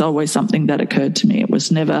standard was always something that occurred to me.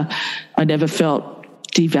 I never felt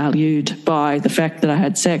devalued by the fact that I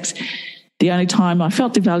had sex. The only time I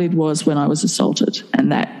felt devalued was when I was assaulted.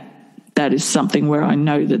 And that is something where I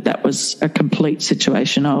know that was a complete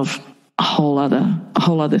situation of a whole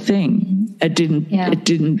other thing. It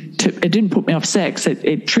didn't put me off sex.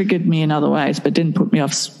 It triggered me in other ways, but didn't put me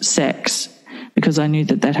off sex, because I knew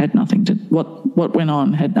that had nothing to, what went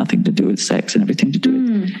on had nothing to do with sex and everything to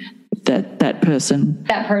do with that person.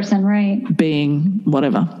 That person, right. Being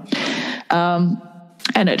whatever. And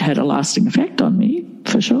it had a lasting effect on me,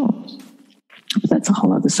 for sure. That's a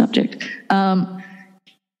whole other subject.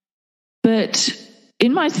 But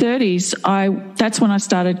in my 30s, that's when I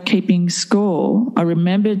started keeping score. I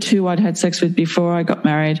remembered who I'd had sex with before I got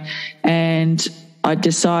married, and I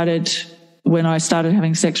decided when I started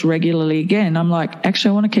having sex regularly again, I'm like, actually,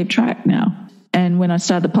 I want to keep track now. And when I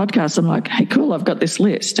started the podcast, I'm like, hey, cool, I've got this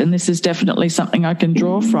list, and this is definitely something I can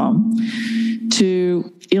draw from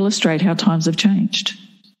to illustrate how times have changed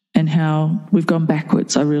and how we've gone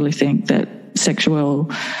backwards. I really think that sexual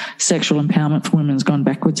empowerment for women has gone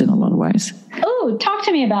backwards in a lot of ways. Oh, talk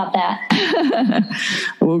to me about that.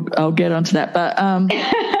 I'll get onto that. But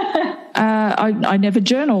I never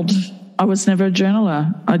journaled. I was never a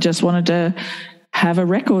journaler. I just wanted to have a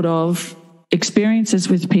record of experiences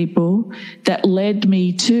with people that led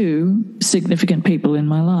me to significant people in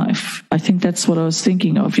my life. I think that's what I was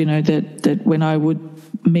thinking of, that when I would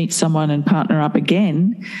meet someone and partner up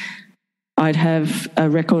again, I'd have a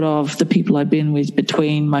record of the people I'd been with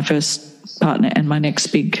between my first partner and my next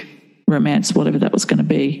big romance, whatever that was going to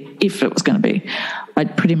be, if it was going to be.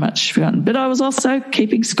 I'd pretty much forgotten. But I was also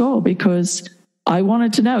keeping score because I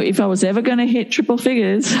wanted to know if I was ever going to hit triple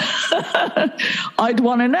figures. I'd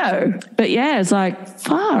want to know. But yeah, it's like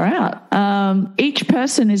far out. Each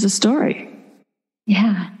person is a story.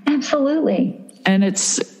 Yeah, absolutely. And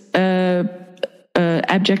it's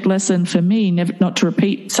abject lesson for me not to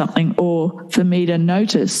repeat something, or for me to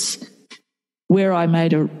notice where I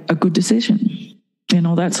made a good decision and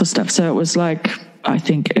all that sort of stuff. So it was like, I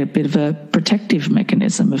think, a bit of a protective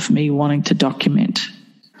mechanism of me wanting to document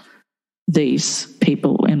these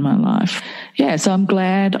people in my life. Yeah, so I'm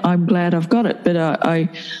glad I've got it, but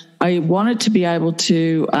I wanted to be able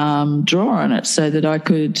to draw on it so that I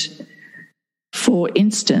could, for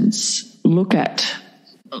instance, look at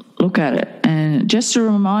it, and just to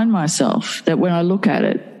remind myself that when I look at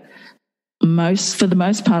it, for the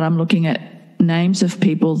most part, I'm looking at names of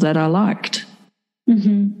people that I liked.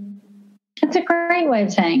 Mm-hmm. That's a great way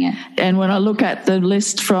of saying it. And when I look at the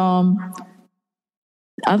list from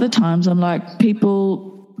other times, I'm like,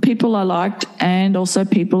 people I liked, and also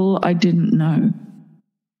people I didn't know.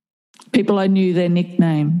 People I knew their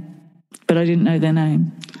nickname, but I didn't know their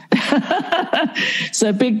name.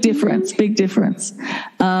 So big difference.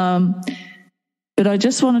 But I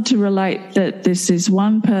just wanted to relate that this is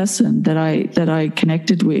one person that I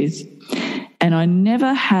connected with, and I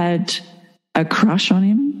never had a crush on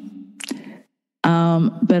him.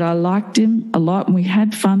 But I liked him a lot, and we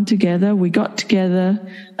had fun together. We got together,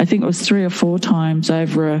 I think it was 3 or 4 times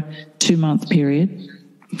over a 2-month period.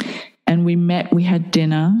 And we met, we had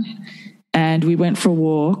dinner, and we went for a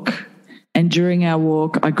walk. And during our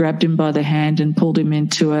walk, I grabbed him by the hand and pulled him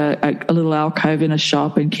into a little alcove in a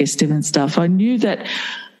shop and kissed him and stuff. I knew that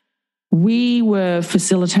we were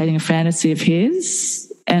facilitating a fantasy of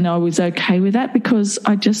his, and I was okay with that because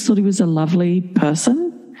I just thought he was a lovely person.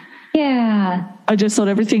 Yeah. I just thought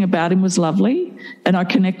everything about him was lovely, and I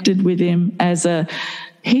connected with him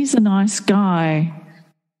he's a nice guy,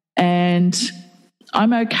 and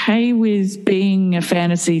I'm okay with being a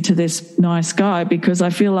fantasy to this nice guy because I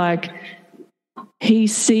feel like he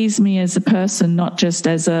sees me as a person, not just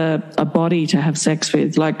as a body to have sex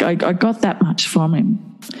with. Like I got that much from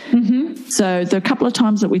him. Mm-hmm. So the couple of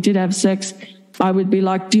times that we did have sex, I would be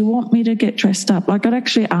like, do you want me to get dressed up? Like I'd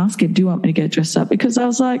actually ask him, do you want me to get dressed up? Because I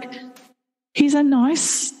was like, he's a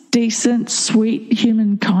nice, decent, sweet,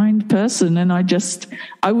 human, kind person. And I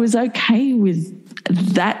was okay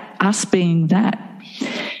with that, us being that.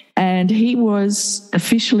 And he was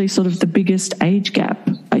officially sort of the biggest age gap,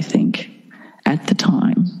 I think, at the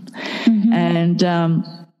time. Mm-hmm.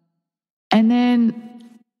 And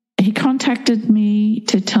then he contacted me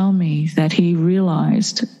to tell me that he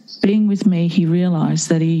realized, being with me, he realized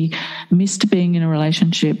that he missed being in a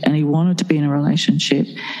relationship and he wanted to be in a relationship.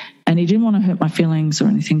 And he didn't want to hurt my feelings or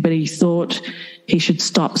anything, but he thought he should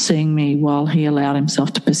stop seeing me while he allowed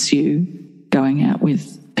himself to pursue going out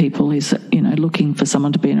with people. He's, looking for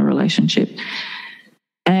someone to be in a relationship.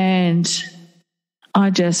 And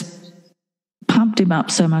I just pumped him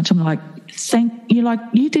up so much. I'm like,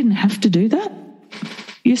 you didn't have to do that.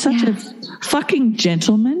 You're such a fucking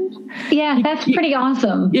gentleman. Yeah, that's pretty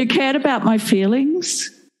awesome. You cared about my feelings.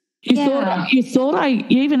 You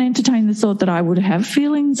even entertained the thought that I would have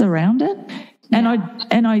feelings around it. And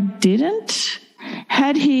I didn't.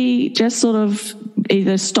 Had he just sort of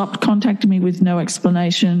either stopped contacting me with no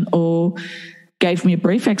explanation or gave me a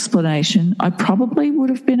brief explanation, I probably would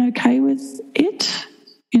have been okay with it.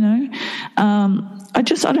 I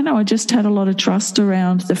don't know. I just had a lot of trust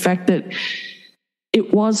around the fact that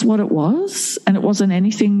it was what it was and it wasn't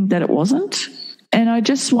anything that it wasn't. And I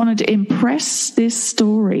just wanted to impress this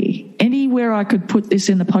story. Anywhere I could put this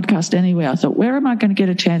in the podcast, anywhere, I thought, where am I going to get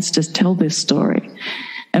a chance to tell this story?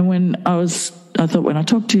 And when I thought when I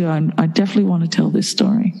talk to you, I definitely want to tell this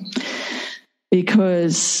story,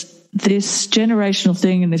 because this generational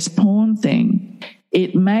thing and this porn thing,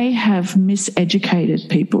 it may have miseducated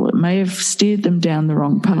people. It may have steered them down the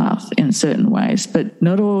wrong path in certain ways, but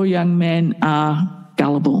not all young men are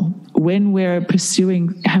gullible. When we're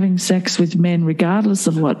pursuing having sex with men, regardless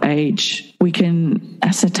of what age, we can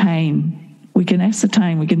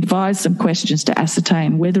devise some questions to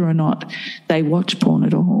ascertain whether or not they watch porn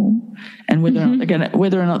at all, and whether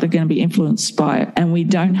or not they're going to be influenced by it. And we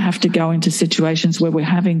don't have to go into situations where we're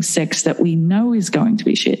having sex that we know is going to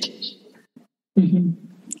be shit. Mm-hmm.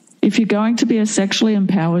 If you're going to be a sexually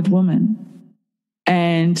empowered woman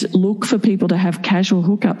and look for people to have casual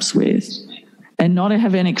hookups with and not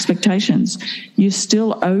have any expectations, you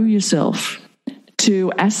still owe yourself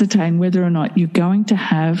to ascertain whether or not you're going to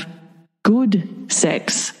have good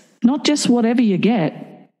sex, not just whatever you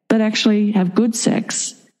get, but actually have good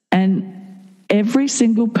sex. And every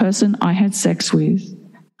single person I had sex with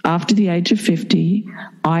after the age of 50,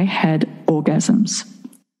 I had orgasms.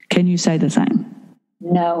 Can you say the same?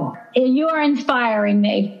 No. You are inspiring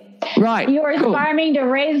me. Right. You are inspiring me to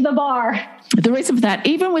raise the bar. The reason for that,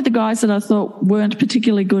 even with the guys that I thought weren't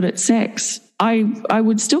particularly good at sex, I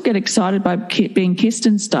would still get excited by being kissed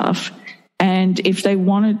and stuff. And if they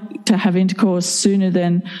wanted to have intercourse sooner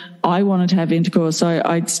than I wanted to have intercourse,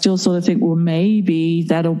 I'd still sort of think, well, maybe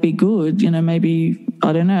that'll be good. Maybe,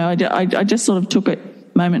 I don't know. I just sort of took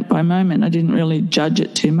it moment by moment. I didn't really judge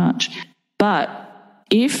it too much. But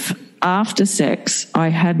if after sex I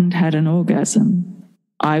hadn't had an orgasm,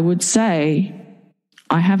 I would say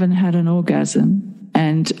I haven't had an orgasm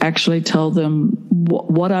and actually tell them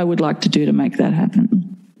what I would like to do to make that happen.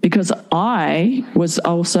 Because I was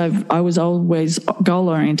always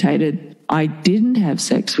goal-orientated. I didn't have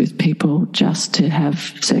sex with people just to have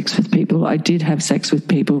sex with people. I did have sex with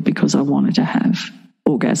people because I wanted to have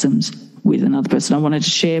orgasms with another person. I wanted to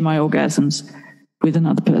share my orgasms with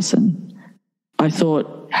another person. I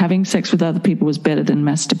thought having sex with other people was better than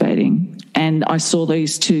masturbating. And I saw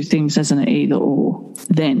these two things as an either or.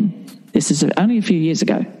 Then, this is only a few years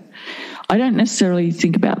ago. I don't necessarily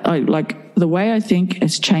think about, the way I think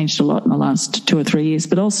has changed a lot in the last 2 or 3 years,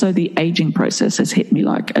 but also the aging process has hit me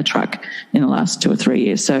like a truck in the last 2 or 3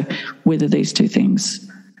 years. So whether these two things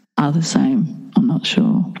are the same, I'm not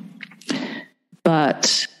sure.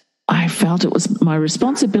 But I felt it was my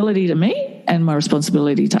responsibility to me and my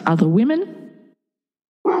responsibility to other women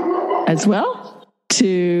as well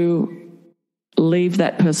to leave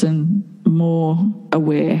that person more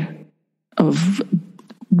aware of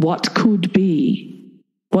what could be,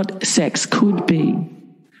 what sex could be.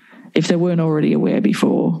 If they weren't already aware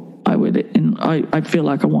before, I feel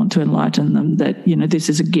like I want to enlighten them that, this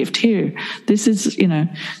is a gift here. This is,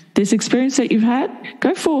 this experience that you've had,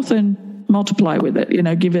 go forth and multiply with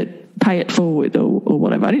it, pay it forward or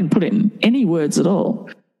whatever. I didn't put it in any words at all.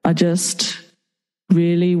 I just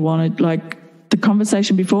really wanted, the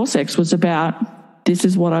conversation before sex was about, this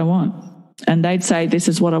is what I want. And they'd say, this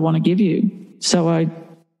is what I want to give you. So I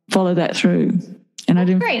follow that through. And I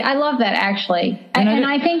didn't. Great. I love that, actually. And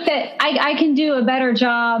I think that I can do a better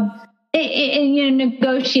job in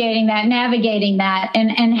negotiating that, navigating that,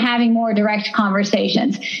 and having more direct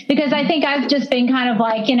conversations. Because I think I've just been kind of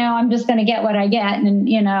like, I'm just going to get what I get. And,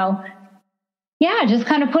 just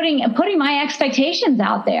kind of putting my expectations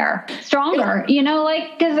out there stronger,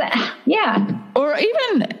 Or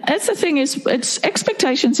even, that's the thing is, it's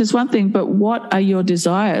expectations is one thing, but what are your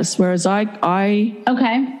desires? Whereas I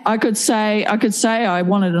could say I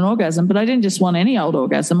wanted an orgasm, but I didn't just want any old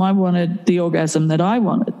orgasm. I wanted the orgasm that I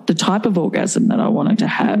wanted, the type of orgasm that I wanted to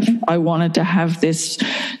have. Mm-hmm. I wanted to have this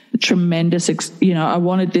tremendous, I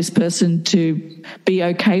wanted this person to be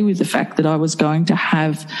okay with the fact that I was going to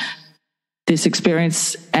have this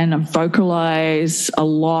experience and vocalize a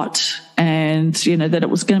lot, and that it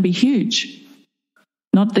was going to be huge,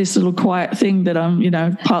 not this little quiet thing that I'm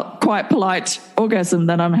quiet polite orgasm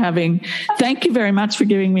that I'm having. Thank you very much for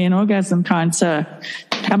giving me an orgasm, kind sir.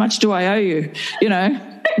 How much do I owe you? Thank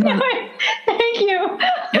you.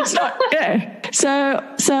 It's not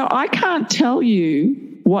so I can't tell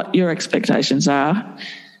you what your expectations are,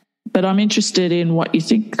 but I'm interested in what you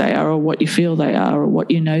think they are, or what you feel they are, or what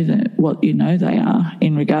you know they are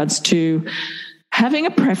in regards to having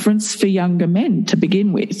a preference for younger men to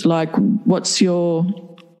begin with. Like, what's your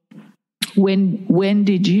when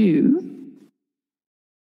did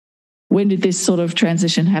this sort of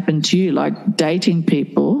transition happen to you? Like dating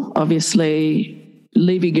people, obviously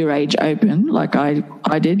leaving your age open, like I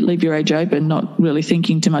did, leave your age open, not really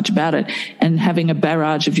thinking too much about it, and having a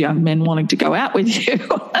barrage of young men wanting to go out with you.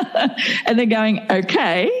 And then going,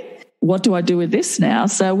 okay, what do I do with this now?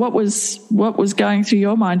 So what was going through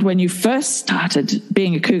your mind when you first started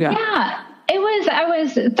being a cougar? Yeah, I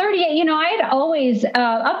was 38. I had always,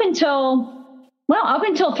 up until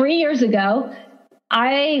 3 years ago,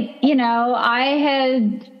 I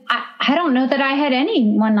don't know that I had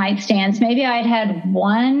any one night stands. Maybe I'd had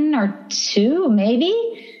one or two, maybe,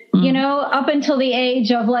 up until the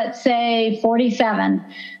age of, let's say, 47,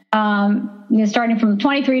 starting from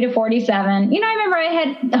 23 to 47. I remember I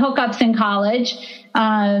had hookups in college.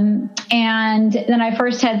 And then I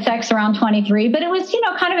first had sex around 23, but it was,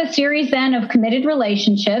 kind of a series then of committed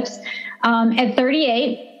relationships. At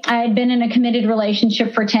 38, I had been in a committed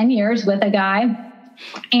relationship for 10 years with a guy.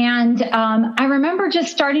 And I remember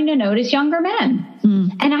just starting to notice younger men.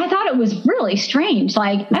 And I thought it was really strange.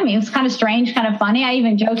 It was kind of strange, kind of funny. I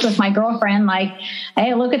even joked with my girlfriend,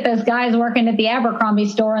 hey, look at those guys working at the Abercrombie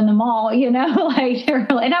store in the mall, and I've always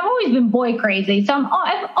been boy crazy. So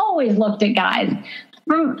I've always looked at guys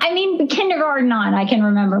from, kindergarten on. I can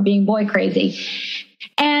remember being boy crazy.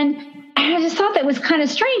 And I just thought that was kind of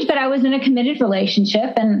strange, but I was in a committed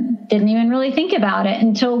relationship and didn't even really think about it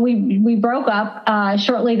until we broke up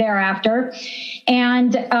shortly thereafter.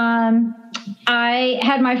 And I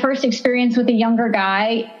had my first experience with a younger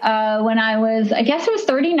guy when I was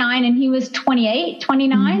 39 and he was 28,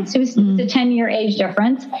 29. So it was a 10-year age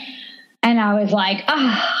difference. And I was like,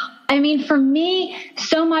 I mean, for me,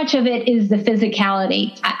 so much of it is the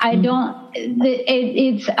physicality. I don't,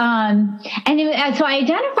 so I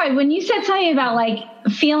identified when you said something about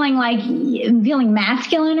feeling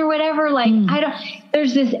masculine or whatever,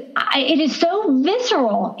 it is so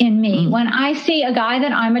visceral in me when I see a guy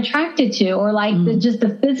that I'm attracted to, or just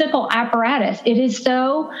the physical apparatus.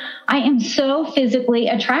 I am so physically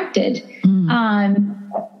attracted,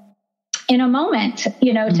 in a moment,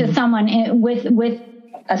 to someone with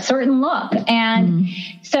a certain look. And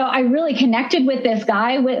so I really connected with this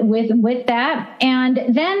guy with that. And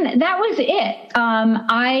then that was it.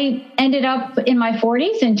 I ended up in my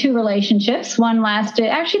 40s in 2 relationships. One lasted,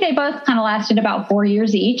 actually, they both kind of lasted about 4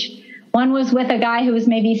 years each. One was with a guy who was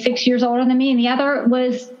maybe 6 years older than me. And the other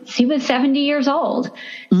was 70 years old.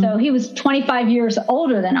 So he was 25 years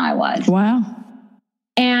older than I was. Wow.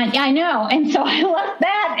 And I know. And so I left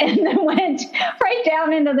that and then went right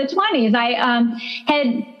down into the 20s.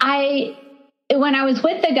 When I was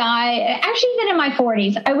with the guy, actually even in my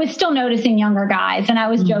 40s, I was still noticing younger guys and I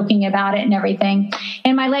was joking about it and everything.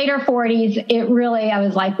 In my later 40s, I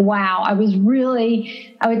was like, wow, I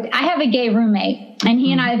have a gay roommate and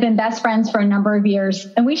he and I have been best friends for a number of years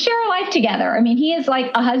and we share a life together. I mean, he is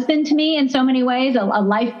like a husband to me in so many ways, a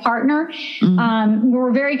life partner.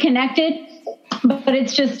 We're very connected. But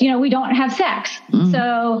it's just, we don't have sex.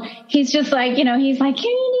 So he's just like, he's like,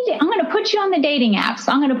 I'm going to put you on the dating apps.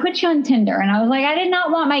 So I'm going to put you on Tinder. And I was like, I did not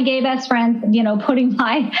want my gay best friend, putting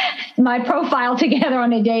my profile together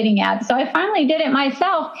on a dating app. So I finally did it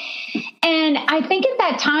myself. And I think at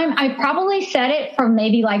that time, I probably set it from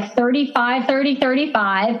maybe 35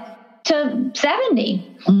 to 70.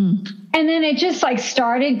 And then it just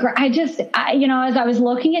started. As I was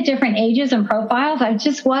looking at different ages and profiles, I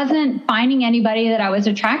just wasn't finding anybody that I was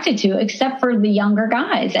attracted to except for the younger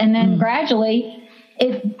guys. And then gradually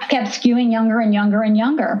it kept skewing younger and younger and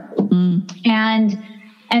younger.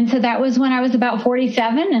 And so that was when I was about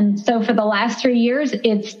 47. And so for the last 3 years,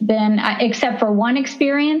 it's been, except for one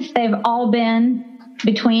experience, they've all been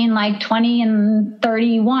between 20 and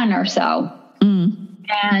 31 or so.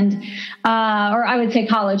 And, or I would say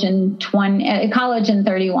college and 31.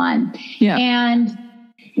 Yeah. And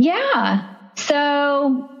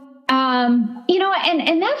so,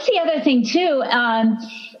 and that's the other thing too,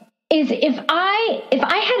 is if I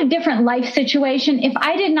had a different life situation, if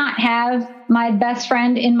I did not have my best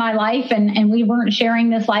friend in my life and we weren't sharing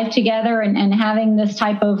this life together and having this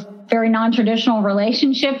type of very non-traditional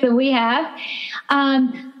relationship that we have,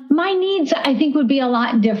 my needs, I think, would be a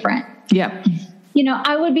lot different. Yeah.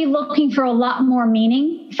 I would be looking for a lot more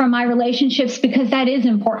meaning from my relationships because that is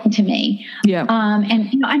important to me. Yeah.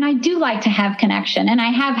 And I do like to have connection, and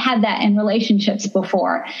I have had that in relationships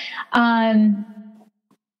before. But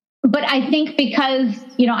I think because,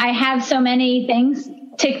 I have so many things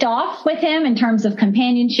ticked off with him in terms of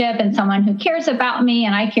companionship and someone who cares about me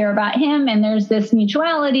and I care about him, and there's this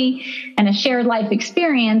mutuality and a shared life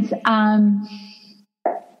experience,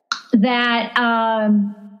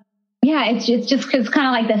 it's just because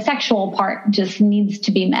kind of the sexual part just needs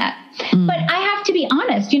to be met. But I have to be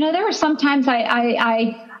honest, there are sometimes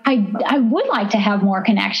I would like to have more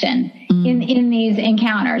connection in these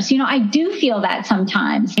encounters. I do feel that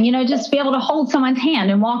sometimes, just to be able to hold someone's hand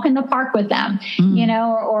and walk in the park with them,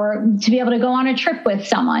 or to be able to go on a trip with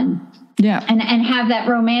someone. Yeah. And have that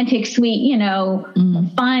romantic, sweet,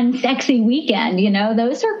 fun, sexy weekend,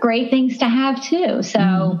 those are great things to have too.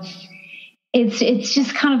 So it's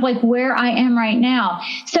just kind of where I am right now.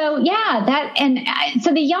 So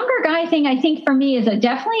so the younger guy thing, I think for me is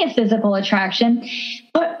definitely a physical attraction,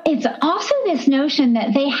 but it's also this notion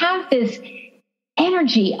that they have this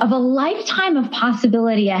energy of a lifetime of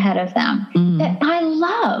possibility ahead of them that I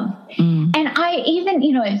love. And I even,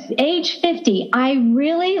 at age 50, I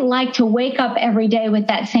really like to wake up every day with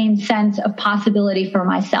that same sense of possibility for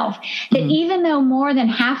myself, that even though more than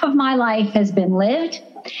half of my life has been lived,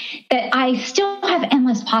 that I still have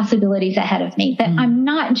endless possibilities ahead of me, that I'm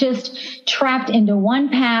not just trapped into one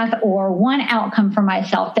path or one outcome for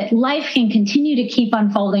myself, that life can continue to keep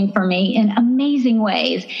unfolding for me in amazing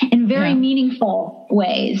ways, in very meaningful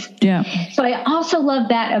ways. Yeah. So I also love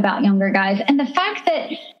that about younger guys. And the fact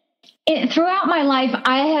that throughout my life,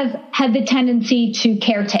 I have had the tendency to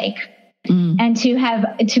caretake. And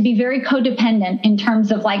to be very codependent in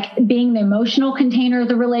terms of being the emotional container of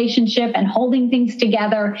the relationship and holding things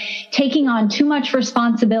together, taking on too much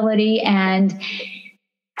responsibility. And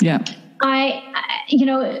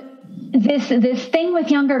this thing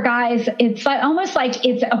with younger guys, it's like, almost like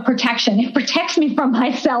it's a protection. It protects me from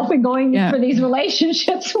myself and going for these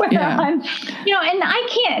relationships where I'm, and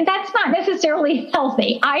I can't, that's not necessarily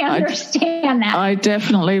healthy. I understand that. I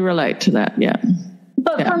definitely relate to that. Yeah.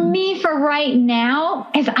 But for me, for right now,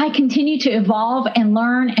 as I continue to evolve and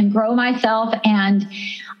learn and grow myself and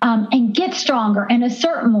get stronger and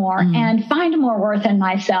assert more and find more worth in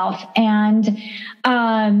myself and,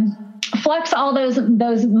 flex all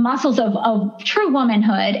those muscles of true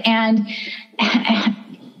womanhood. And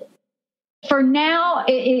for now,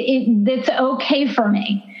 it's okay for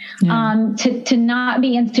me to not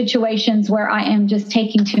be in situations where I am just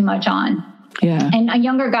taking too much on. Yeah. And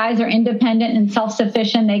younger guys are independent and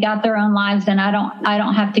self-sufficient. They got their own lives, and I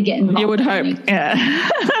don't have to get involved. You would hope. Yeah.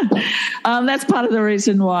 That's part of the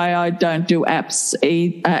reason why I don't do apps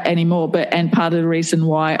anymore, and part of the reason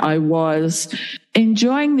why I was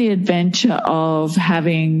enjoying the adventure of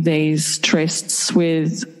having these trysts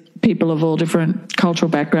with people of all different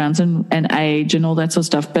cultural backgrounds and age and all that sort of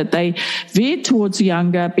stuff. But they veered towards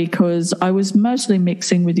younger because I was mostly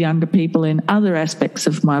mixing with younger people in other aspects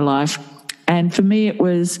of my life. And for me,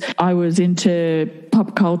 I was into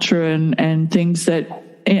pop culture and things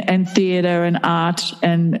and theatre and art,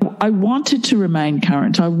 and I wanted to remain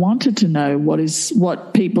current. I wanted to know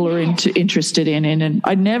what people are interested in, and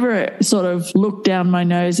I never sort of looked down my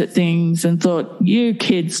nose at things and thought, you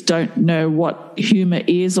kids don't know what humour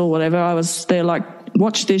is or whatever. I was there like,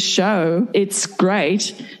 watch this show, it's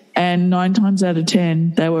great, and 9 times out of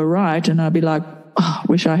 10 they were right, and I'd be like, oh,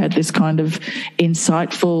 wish I had this kind of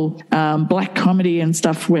insightful black comedy and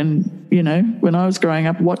stuff when I was growing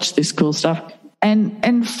up, watched this cool stuff.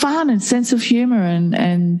 And fun and sense of humor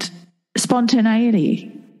and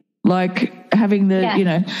spontaneity, like having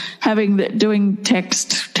doing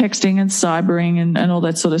texting and cybering and all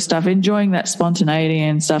that sort of stuff, enjoying that spontaneity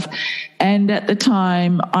and stuff. And at the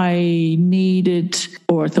time I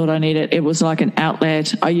thought I needed, it was like an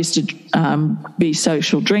outlet. I used to be a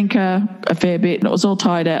social drinker a fair bit, and it was all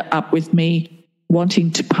tied up with me wanting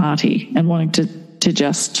to party and wanting to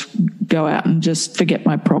just go out and just forget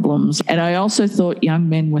my problems. And I also thought young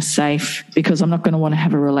men were safe because I'm not going to want to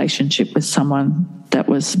have a relationship with someone that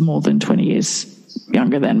was more than 20 years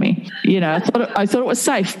younger than me. I thought it was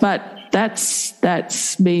safe, but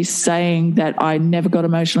that's me saying that I never got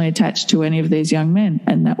emotionally attached to any of these young men,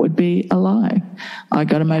 and that would be a lie. I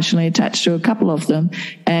got emotionally attached to a couple of them,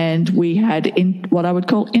 and we had what I would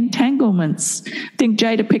call entanglements. I think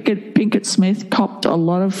Jada Pinkett Smith copped a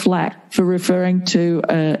lot of flack for referring to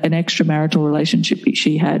an extramarital relationship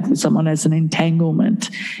she had with someone as an entanglement,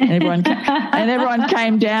 and everyone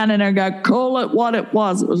came down and I go, call it what it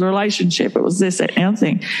was. It was a relationship. It was this, that, and the other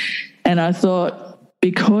thing. And I thought,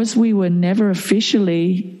 because we were never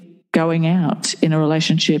officially going out in a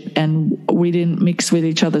relationship and we didn't mix with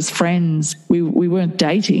each other's friends, we weren't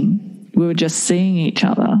dating, we were just seeing each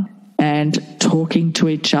other and talking to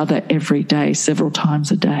each other every day, several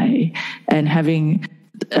times a day, and having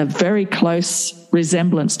a very close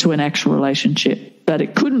resemblance to an actual relationship. But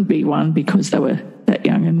it couldn't be one because they were that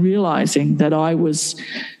young, and realizing that I was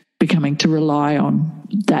becoming to rely on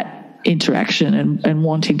that interaction and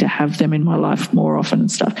wanting to have them in my life more often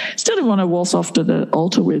and stuff. Still didn't want to waltz off to the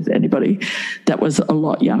altar with anybody that was a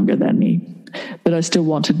lot younger than me, but I still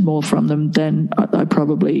wanted more from them than I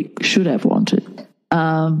probably should have wanted.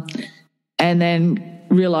 And then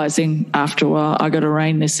realizing after a while I got to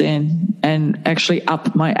rein this in and actually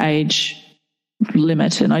up my age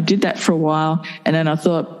limit. And I did that for a while, and then I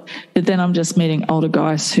thought, but then I'm just meeting older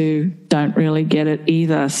guys who don't really get it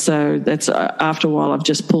either. So that's after a while I've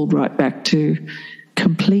just pulled right back to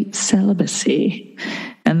complete celibacy,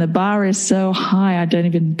 and the bar is so high I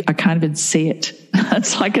can't even see it.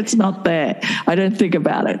 It's like it's not there. I don't think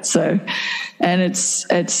about it. So, and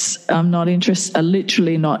I'm not interested,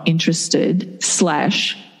 literally not interested /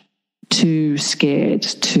 too scared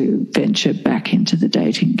to venture back into the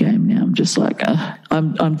dating game now. I'm just like,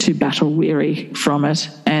 I'm too battle weary from it,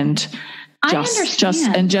 and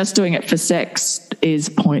just doing it for sex is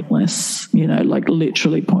pointless, like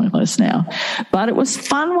literally pointless now. But it was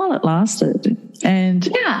fun while it lasted. And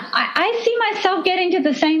yeah, I see myself getting to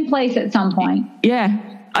the same place at some point.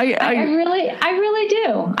 Yeah. I really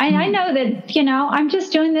do. I know that, I'm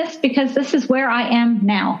just doing this because this is where I am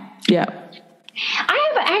now. Yeah.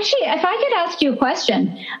 I have actually, if I could ask you a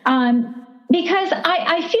question, because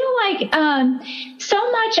I feel like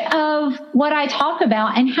so much of what I talk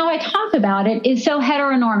about and how I talk about it is so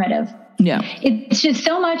heteronormative. Yeah. It's just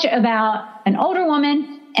so much about an older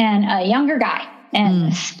woman and a younger guy.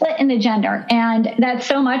 and split in the gender. And that's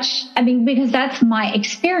so much, I mean, because that's my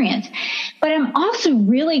experience. But I'm also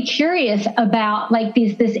really curious about like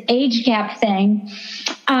this age gap thing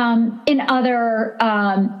in other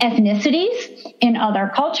ethnicities, in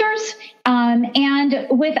other cultures, and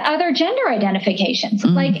with other gender identifications.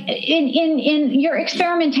 Like in your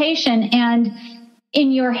experimentation and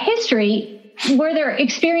in your history, were there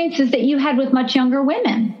experiences that you had with much younger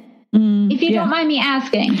women? If you don't mind me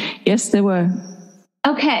asking. Yes, there were.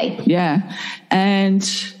 Okay. Yeah. And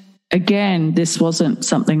again, this wasn't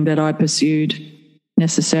something that I pursued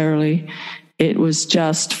necessarily. It was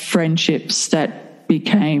just friendships that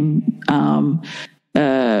became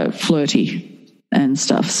flirty and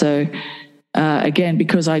stuff. So again,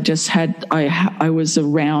 because I was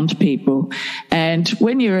around people, and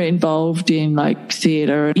when you're involved in like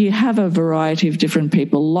theatre, you have a variety of different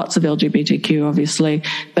people, lots of LGBTQ obviously,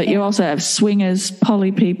 but you also have swingers,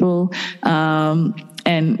 poly people,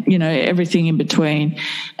 and you know, everything in between.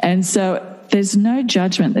 And so there's no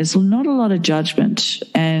judgment. There's not a lot of judgment.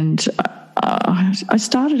 And I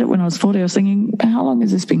started it when I was 40. I was thinking, how long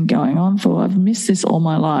has this been going on for? I've missed this all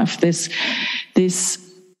my life. This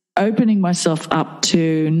opening myself up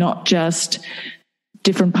to not just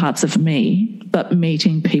different parts of me, but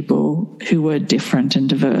meeting people who were different and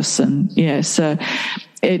diverse. And yeah, so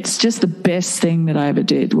it's just the best thing that I ever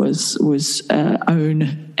did was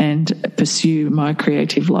own and pursue my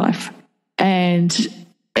creative life. And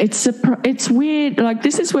it's weird. Like,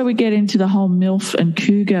 this is where we get into the whole MILF and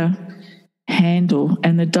cougar handle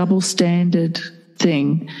and the double standard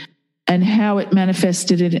thing, and how it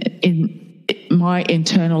manifested in my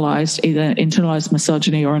internalized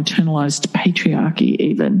misogyny or internalized patriarchy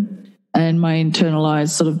even, and my internalized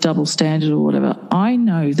sort of double standard or whatever. I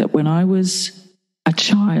know that when I was a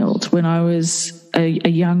child, when I was a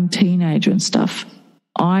young teenager and stuff,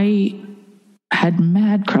 I had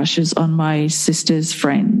mad crushes on my sister's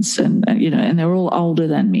friends, and you know, and they were all older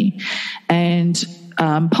than me, and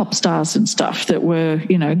pop stars and stuff that were,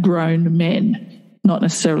 you know, grown men, not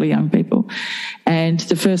necessarily young people. And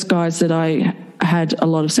the first guys that I had a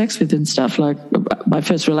lot of sex with and stuff, like my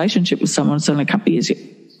first relationship with someone was only a couple of years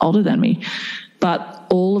older than me. But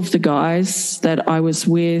all of the guys that I was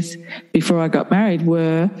with before I got married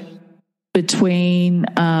were between,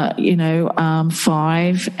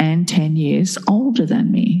 5 and 10 years older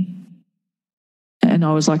than me. And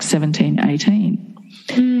I was like 17, 18.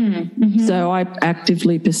 Mm-hmm. So I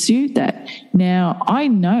actively pursued that. Now, I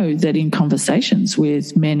know that in conversations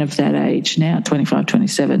with men of that age now, 25,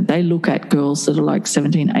 27, they look at girls that are like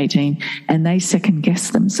 17, 18, and they second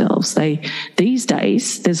guess themselves. These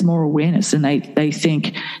days, there's more awareness, and they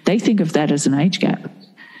think of that as an age gap.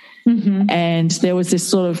 Mm-hmm. And there was this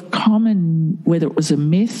sort of common, whether it was a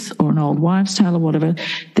myth or an old wives' tale or whatever,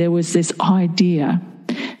 there was this idea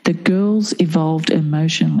that girls evolved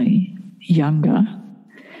emotionally younger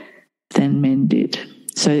than men did.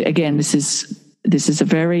 So again, this is a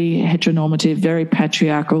very heteronormative, very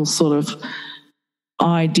patriarchal sort of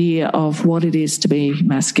idea of what it is to be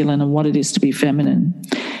masculine and what it is to be feminine.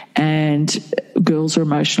 And girls are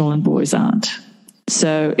emotional and boys aren't.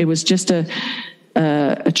 So it was just a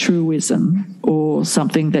truism or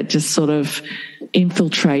something that just sort of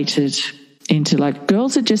infiltrated into, like,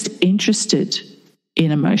 girls are just interested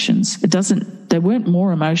in emotions. They weren't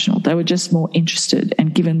more emotional. They were just more interested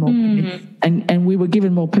and given more and we were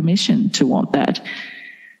given more permission to want that.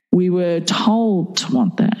 We were told to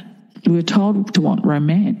want that. We were told to want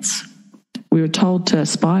romance. We were told to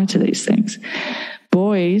aspire to these things.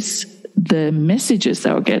 Boys, the messages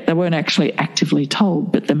they would get, they weren't actually actively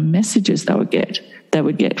told, but the messages they would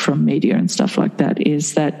get from media and stuff like that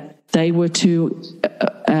is that they were to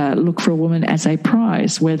look for a woman as a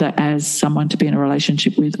prize, whether as someone to be in a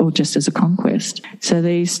relationship with or just as a conquest. So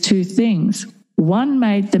these two things, one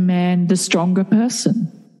made the man the stronger person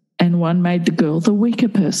and one made the girl the weaker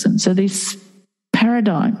person. So this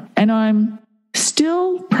paradigm, and I'm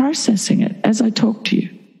still processing it as I talk to you.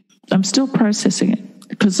 I'm still processing it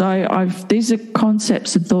because these are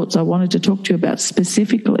concepts and thoughts I wanted to talk to you about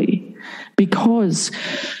specifically because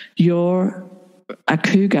you're a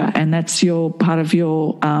cougar, and that's your part of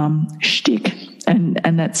your shtick,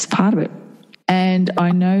 and that's part of it. And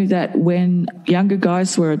I know that when younger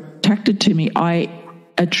guys were attracted to me, I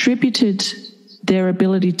attributed their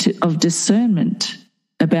ability of discernment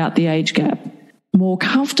about the age gap more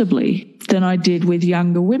comfortably than I did with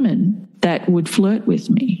younger women that would flirt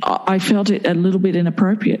with me. I felt it a little bit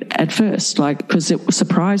inappropriate at first, like, because it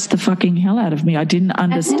surprised the fucking hell out of me. I didn't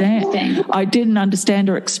understand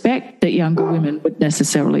or expect that younger women would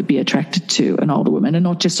necessarily be attracted to an older woman, and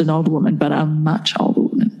not just an older woman, but a much older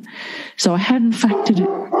woman. So I hadn't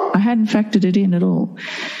factored it in at all.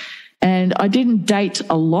 And I didn't date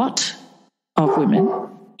a lot of women.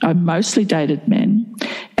 I mostly dated men,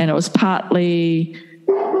 and it was partly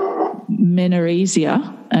men are easier,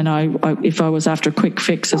 and I if I was after a quick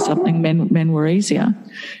fix or something, men were easier,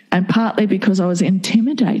 and partly because I was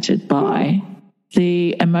intimidated by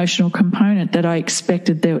the emotional component that I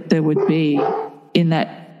expected there would be in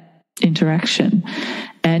that interaction,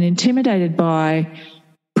 and intimidated by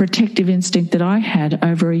protective instinct that I had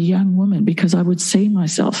over a young woman, because I would see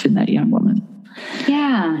myself in that young woman.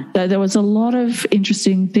 Yeah. So there was a lot of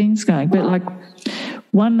interesting things going. But like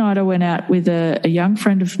one night I went out with a young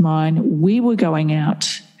friend of mine. We were going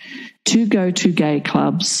out to go to gay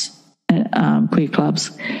clubs, queer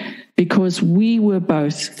clubs, because we were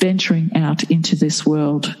both venturing out into this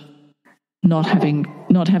world, not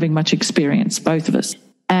having much experience, both of us.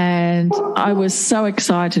 And I was so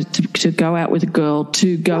excited to go out with a girl,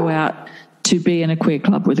 to go out to be in a queer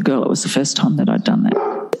club with a girl. It was the first time that I'd done that.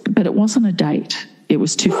 But it wasn't a date. It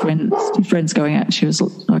was two friends going out. She was,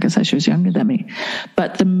 like I say, she was younger than me.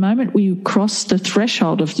 But the moment we crossed the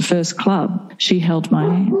threshold of the first club, she held my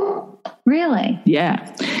hand. Really?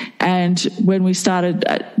 Yeah. And when we started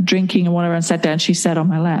drinking and whatever and sat down, she sat on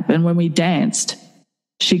my lap. And when we danced,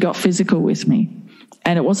 she got physical with me.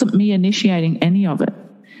 And it wasn't me initiating any of it,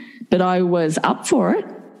 but I was up for it.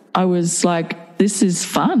 I was like, this is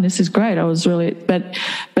fun. This is great. I was really, but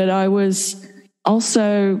I was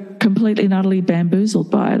also completely and utterly bamboozled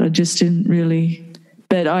by it. I just didn't really,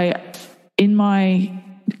 but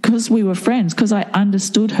because we were friends, because I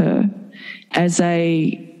understood her as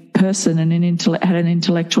a person and had an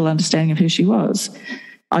intellectual understanding of who she was,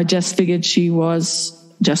 I just figured she was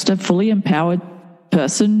just a fully empowered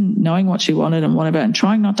person, knowing what she wanted and whatever, and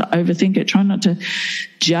trying not to overthink it, trying not to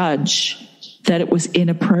judge that it was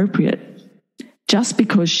inappropriate just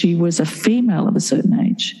because she was a female of a certain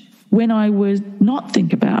age, when I would not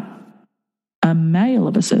think about a male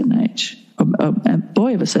of a certain age, a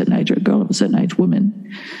boy of a certain age, or a girl of a certain age,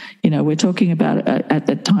 woman. You know, we're talking about at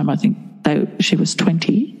that time, I think she was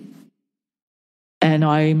 20 and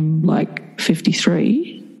I'm like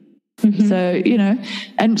 53. Mm-hmm. So, you know,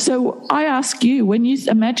 and so I ask you, when you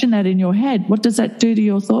imagine that in your head, what does that do to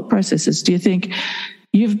your thought processes? Do you think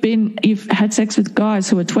you've had sex with guys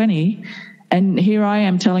who are 20, and here I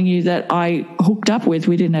am telling you that I hooked up with,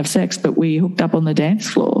 we didn't have sex, but we hooked up on the dance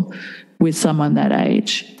floor with someone that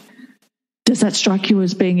age. Does that strike you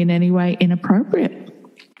as being in any way inappropriate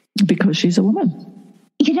because she's a woman?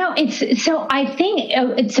 You know, I think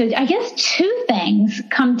I guess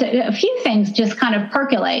a few things just kind of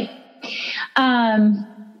percolate. The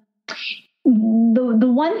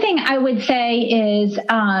one thing I would say is,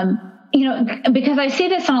 you know, because I see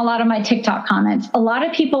this on a lot of my TikTok comments, a lot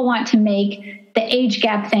of people want to make the age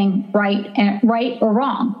gap thing right or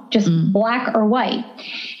wrong, just black or white.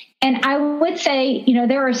 And I would say, you know,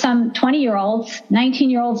 there are some 20-year-olds,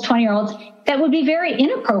 19-year-olds, 20-year-olds that would be very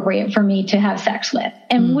inappropriate for me to have sex with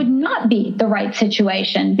and would not be the right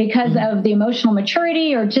situation because of the emotional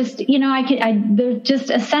maturity, or just, you know, there's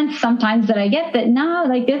just a sense sometimes that I get that, no,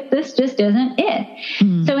 like this just isn't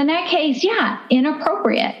it. So in that case, yeah,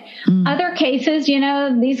 inappropriate. Other cases, you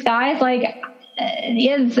know, these guys, like,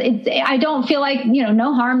 I don't feel like, you know,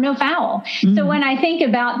 no harm, no foul. So when I think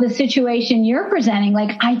about the situation you're presenting,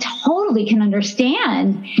 like, I totally can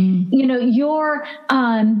understand, you know, your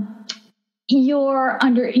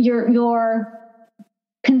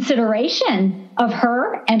consideration of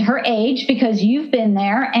her and her age, because you've been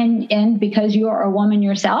there and because you're a woman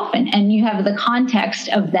yourself and you have the context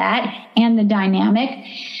of that and the dynamic.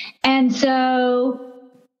 And so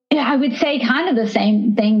I would say kind of the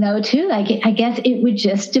same thing though, too. Like, I guess it would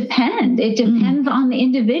just depend. It depends on the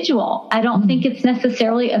individual. I don't think it's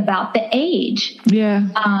necessarily about the age. Yeah.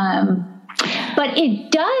 But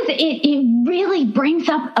it really brings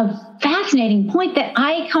up a fascinating point that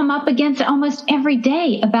I come up against almost every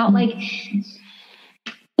day about, like,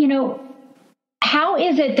 you know, how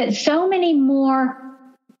is it that so many more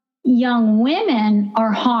young women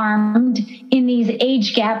are harmed in these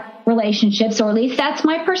age gap relationships, or at least that's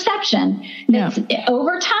my perception, that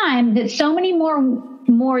over time that so many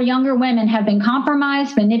more younger women have been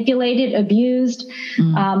compromised, manipulated, abused,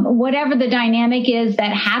 whatever the dynamic is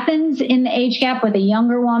that happens in the age gap with a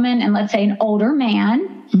younger woman and, let's say, an older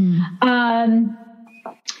man,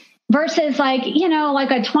 versus, like, you know,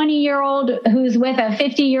 like a 20-year-old who's with a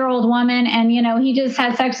 50-year-old woman and, you know, he just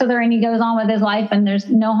has sex with her and he goes on with his life and there's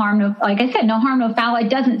no harm, like I said, no harm, no foul. It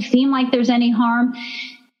doesn't seem like there's any harm.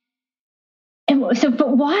 And so,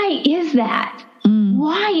 but why is that?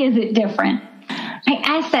 Why is it different? I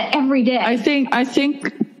ask that every day. I think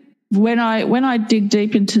when I dig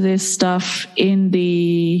deep into this stuff in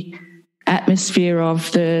the atmosphere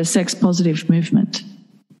of the sex positive movement.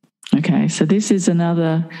 Okay, so this is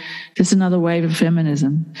another wave of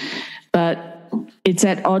feminism, but it's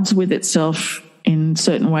at odds with itself in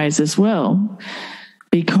certain ways as well,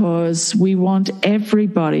 because we want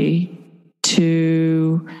everybody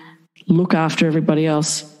to look after everybody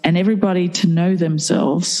else and everybody to know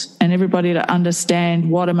themselves and everybody to understand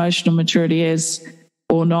what emotional maturity is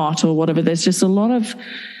or not or whatever. There's just a lot of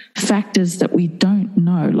factors that we don't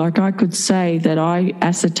know. Like I could say that I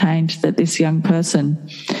ascertained that this young person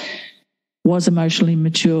was emotionally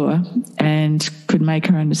mature and could make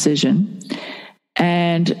her own decision.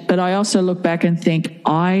 But I also look back and think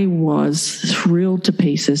I was thrilled to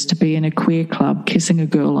pieces to be in a queer club kissing a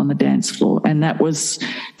girl on the dance floor. And that was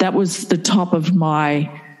the top of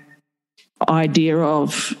my idea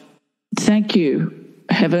of thank you,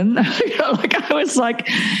 heaven. Like I was like,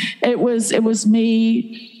 it was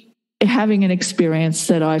me having an experience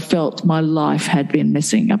that I felt my life had been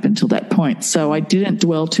missing up until that point. So I didn't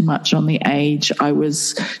dwell too much on the age. I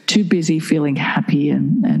was too busy feeling happy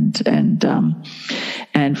and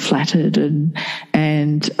flattered and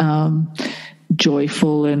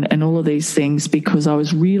joyful and all of these things because I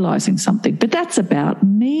was realizing something. But that's about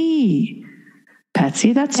me,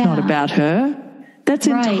 Patsy. That's not about her. That's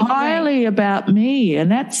entirely about me.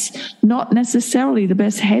 And that's not necessarily the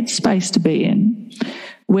best headspace to be in.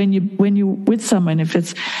 When you're with someone, if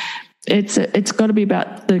it's got to be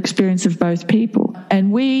about the experience of both people.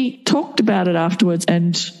 And we talked about it afterwards,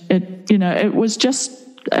 and it was just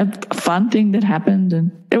a fun thing that happened,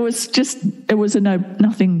 and it was a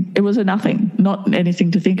nothing, not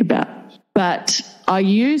anything to think about. But I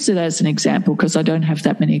use it as an example because I don't have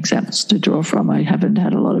that many examples to draw from. I haven't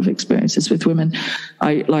had a lot of experiences with women.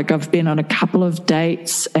 I've been on a couple of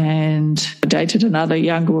dates and dated another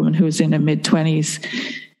younger woman who was in her mid-20s,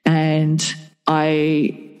 and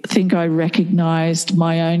I think I recognized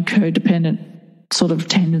my own codependent sort of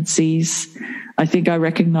tendencies. I think I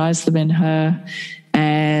recognized them in her.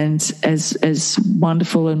 And as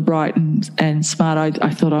wonderful and bright and smart, I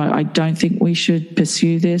thought, I don't think we should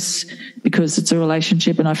pursue this because it's a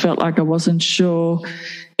relationship. And I felt like I wasn't sure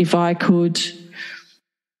if I could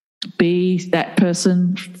be that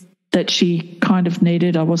person that she kind of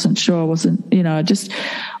needed. I wasn't sure. I wasn't,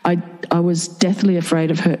 I was deathly afraid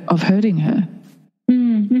of hurting her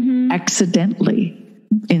accidentally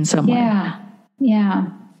in some way. Yeah.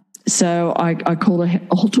 So I called a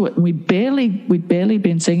halt to it, and we'd barely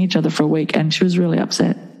been seeing each other for a week, and she was really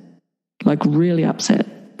upset that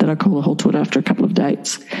I called a halt to it after a couple of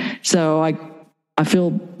dates. So I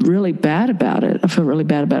feel really bad about it. I feel really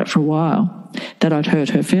bad about it for a while, that I'd hurt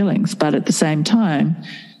her feelings. But at the same time,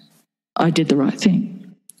 I did the right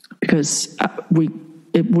thing because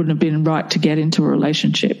it wouldn't have been right to get into a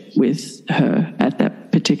relationship with her at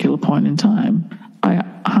that particular point in time. I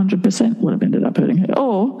 100% would have ended up hurting her,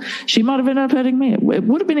 or she might have ended up hurting me. It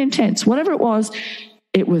would have been intense. Whatever it was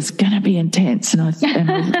going to be intense. And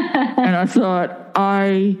I thought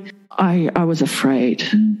I was afraid.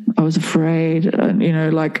 I was afraid, and,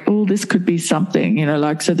 this could be something,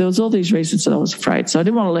 so there was all these reasons that I was afraid. So I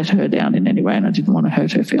didn't want to let her down in any way, and I didn't want to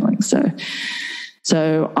hurt her feelings.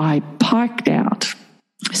 So I piked out.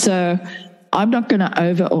 So I'm not going to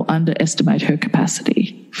over or underestimate her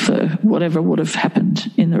capacity for whatever would have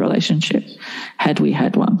happened in the relationship had we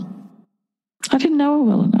had one. I didn't know her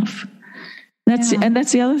well enough. And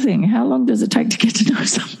that's the other thing. How long does it take to get to know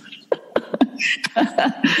someone?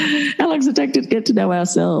 How long does it take to get to know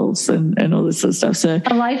ourselves and all this sort of stuff? So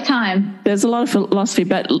a lifetime. There's a lot of philosophy,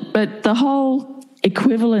 but the whole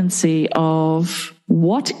equivalency of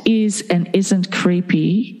what is and isn't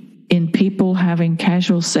creepy in people having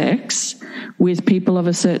casual sex with people of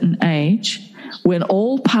a certain age, when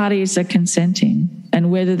all parties are consenting, and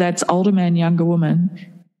whether that's older man, younger woman,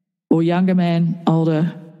 or younger man,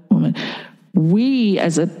 older woman, we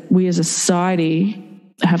as a society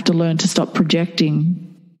have to learn to stop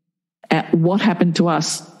projecting at what happened to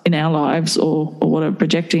us in our lives or what are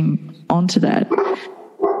projecting onto that.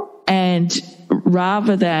 And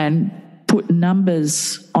rather than put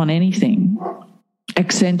numbers on anything,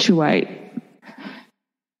 accentuate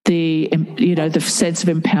the sense of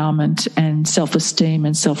empowerment and self-esteem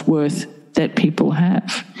and self-worth that people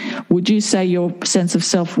have. Would you say your sense of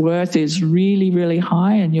self-worth is really, really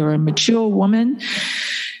high, and you're a mature woman,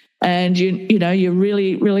 and you're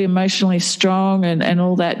really, really emotionally strong and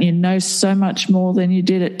all that, and you know so much more than you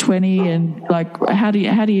did at 20, and how do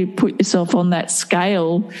you put yourself on that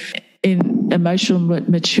scale in emotional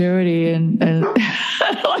maturity and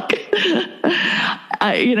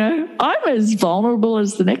I'm as vulnerable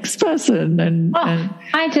as the next person. And I'm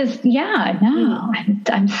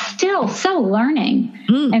still so learning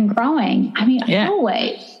and growing. I mean,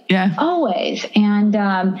 always. And,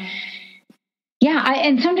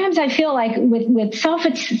 and sometimes I feel like with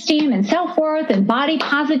self-esteem and self-worth and body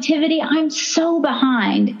positivity, I'm so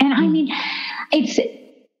behind. And I mean,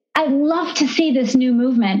 I love to see this new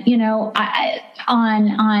movement,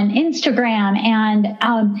 on Instagram and,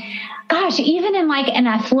 even in like an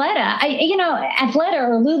Athleta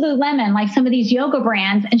or Lululemon, like some of these yoga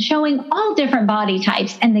brands, and showing all different body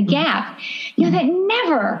types and the gap,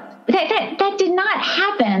 that did not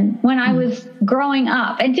happen when I was growing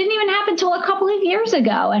up. It didn't even happen till a couple of years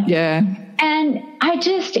ago. And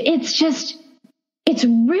it's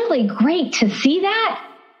really great to see that.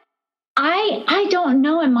 I don't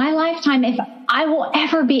know in my lifetime if I will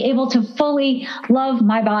ever be able to fully love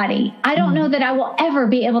my body. I don't know that I will ever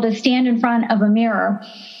be able to stand in front of a mirror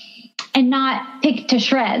and not pick to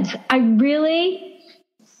shreds. I really,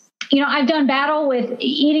 I've done battle with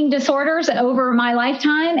eating disorders over my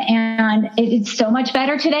lifetime, and it's so much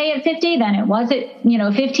better today at 50 than it was at,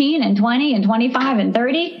 15 and 20 and 25 and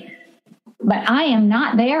 30. But I am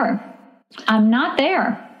not there. I'm not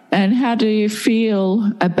there. And how do you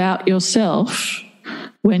feel about yourself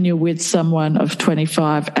when you're with someone of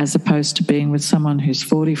 25 as opposed to being with someone who's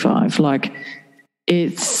 45? Like,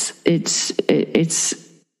 it's.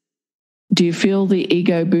 Do you feel the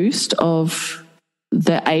ego boost of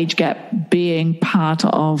the age gap being part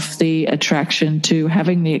of the attraction to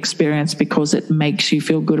having the experience because it makes you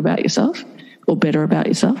feel good about yourself or better about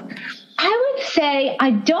yourself? I would say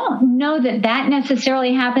I don't know that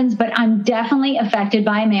necessarily happens, but I'm definitely affected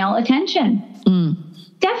by male attention.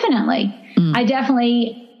 Definitely. I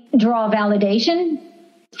definitely draw validation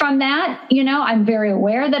from that. I'm very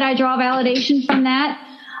aware that I draw validation from that.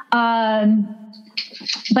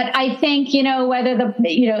 But I think, whether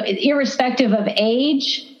irrespective of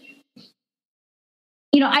age,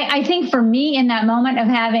 I think for me in that moment of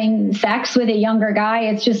having sex with a younger guy,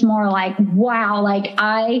 it's just more like, wow, like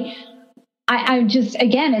I just,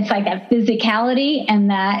 again, it's like that physicality and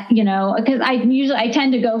that, because I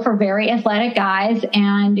tend to go for very athletic guys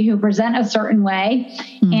and who present a certain way.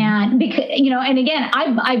 And because, and again,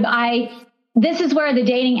 this is where the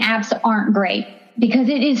dating apps aren't great, because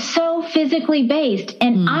it is so physically based.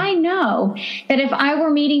 And I know that if I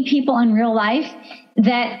were meeting people in real life,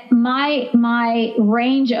 that my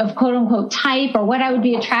range of quote unquote type, or what I would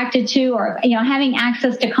be attracted to, or, having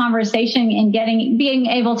access to conversation and being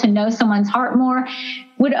able to know someone's heart more,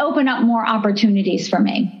 would open up more opportunities for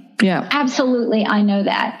me. Yeah, absolutely. I know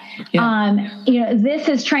that. Yeah. This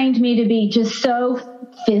has trained me to be just so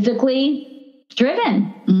physically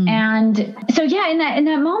driven. And so, in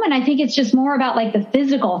that moment, I think it's just more about like the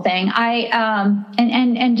physical thing.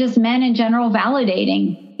 And just men in general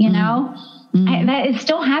validating, that is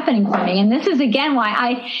still happening for me. And this is again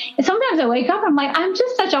why sometimes I wake up, I'm like, I'm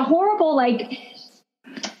just such a horrible, like a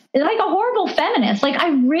horrible feminist. Like I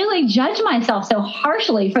really judge myself so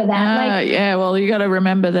harshly for that. Well, you got to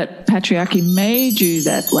remember that patriarchy made you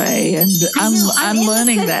that way, and I'm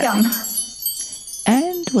learning that.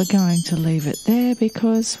 And we're going to leave it there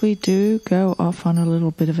because we do go off on a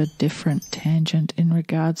little bit of a different tangent in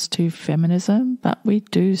regards to feminism, but we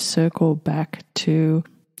do circle back to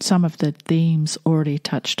some of the themes already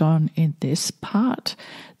touched on in this part.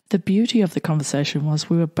 The beauty of the conversation was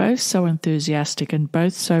we were both so enthusiastic and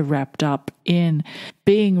both so wrapped up in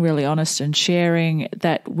being really honest and sharing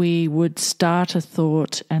that we would start a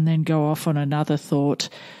thought and then go off on another thought,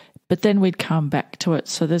 but then we'd come back to it.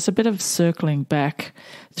 So there's a bit of circling back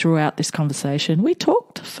throughout this conversation. We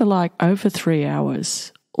talked for like over 3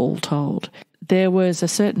 hours, all told. There was a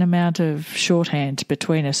certain amount of shorthand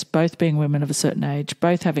between us, both being women of a certain age,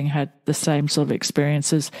 both having had the same sort of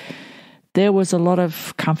experiences. There was a lot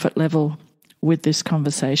of comfort level with this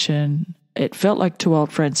conversation. It felt like two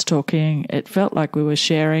old friends talking. It felt like we were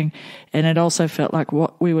sharing, and it also felt like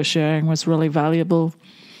what we were sharing was really valuable,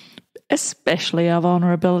 especially our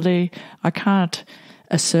vulnerability. I can't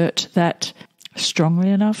assert that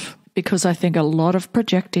strongly enough, because I think a lot of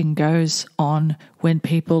projecting goes on when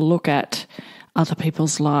people look at other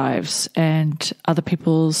people's lives and other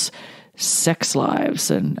people's sex lives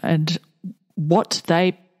and what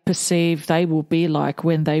they perceive they will be like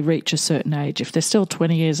when they reach a certain age. If they're still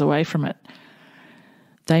 20 years away from it,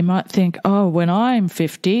 they might think, oh, when I'm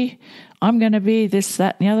 50, I'm going to be this,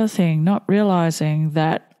 that, and the other thing, not realizing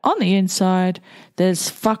that on the inside, there's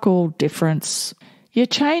fuck all difference. You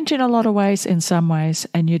change in a lot of ways in some ways,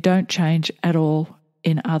 and you don't change at all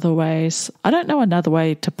in other ways. I don't know another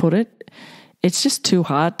way to put it. It's just too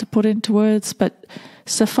hard to put into words, but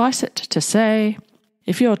suffice it to say,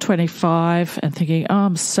 if you're 25 and thinking, oh,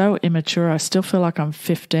 I'm so immature, I still feel like I'm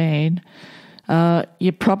 15,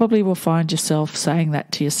 you probably will find yourself saying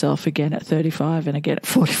that to yourself again at 35 and again at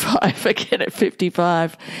 45, again at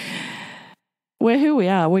 55. We're who we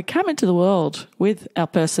are. We come into the world with our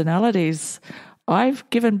personalities. I've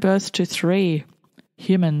given birth to 3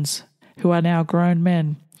 humans who are now grown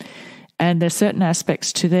men, and there's certain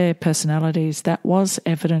aspects to their personalities that was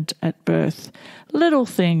evident at birth. Little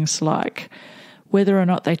things like whether or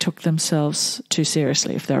not they took themselves too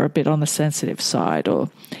seriously, if they were a bit on the sensitive side, or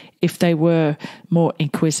if they were more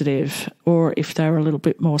inquisitive, or if they were a little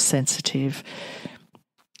bit more sensitive,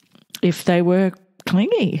 if they were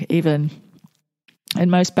clingy even.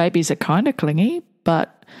 And most babies are kind of clingy,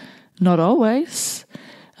 but not always.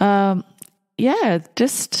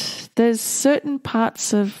 Just there's certain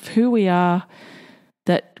parts of who we are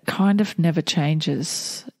that kind of never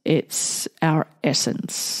changes. It's our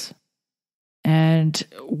essence. And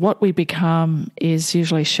what we become is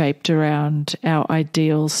usually shaped around our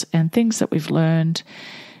ideals and things that we've learned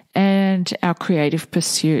and our creative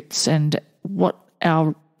pursuits and what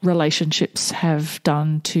our relationships have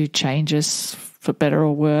done to change us for better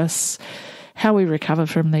or worse, how we recover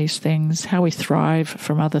from these things, how we thrive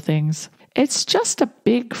from other things. It's just a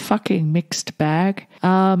big fucking mixed bag.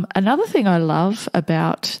 Another thing I love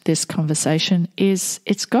about this conversation is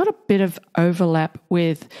it's got a bit of overlap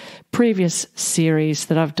with previous series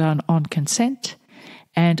that I've done on consent,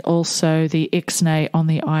 and also the Ixnay on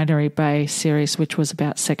the Inery Bay series, which was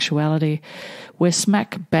about sexuality. We're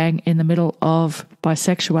smack bang in the middle of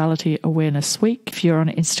Bisexuality Awareness Week. If you're on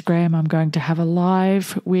Instagram, I'm going to have a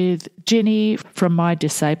live with Ginny from My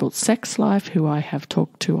Disabled Sex Life, who I have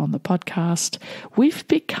talked to on the podcast. We've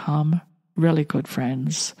become really good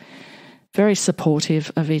friends, very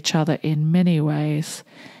supportive of each other in many ways.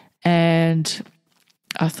 And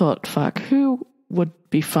I thought, fuck, who would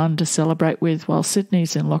be fun to celebrate with while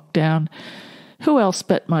Sydney's in lockdown? Who else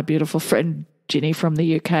but my beautiful friend Ginny from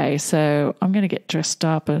the UK? So I'm going to get dressed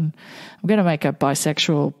up and I'm going to make a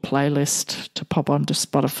bisexual playlist to pop onto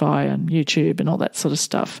Spotify and YouTube and all that sort of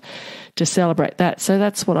stuff to celebrate that. So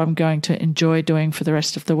that's what I'm going to enjoy doing for the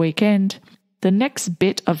rest of the weekend. The next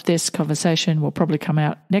bit of this conversation will probably come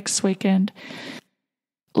out next weekend.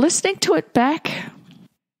 Listening to it back,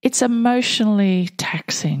 it's emotionally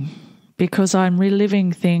taxing because I'm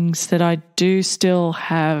reliving things that I do still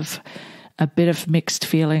have a bit of mixed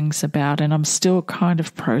feelings about, and I'm still kind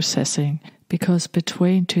of processing, because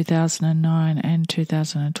between 2009 and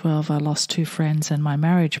 2012 I lost 2 friends and my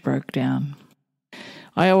marriage broke down.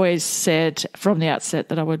 I always said from the outset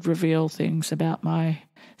that I would reveal things about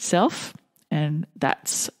myself, and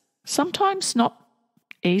that's sometimes not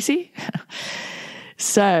easy.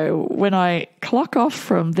 So when I clock off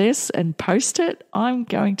from this and post it, I'm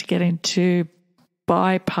going to get into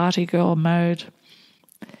party girl mode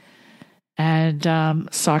and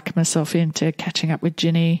psych myself into catching up with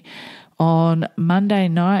Ginny on Monday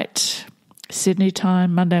night, Sydney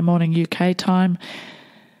time, Monday morning UK time,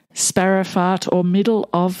 sparrow fart or middle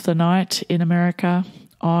of the night in America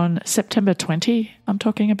on September 20, I'm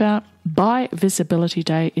talking about. Bi Visibility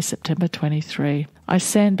Day is September 23. I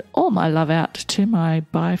send all my love out to my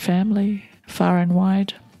bi family far and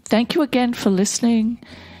wide. Thank you again for listening.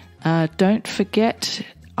 Don't forget,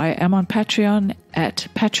 I am on Patreon at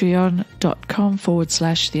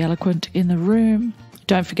patreon.com/The Eloquent in the Room.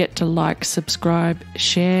 Don't forget to like, subscribe,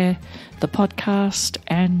 share the podcast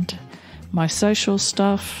and my social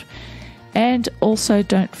stuff. And also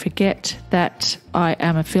don't forget that I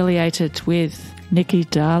am affiliated with Nikki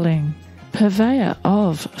Darling, purveyor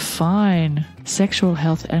of fine sexual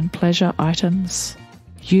health and pleasure items.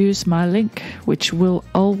 Use my link, which will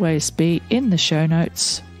always be in the show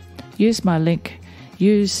notes. Use my link.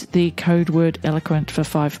 Use the code word eloquent for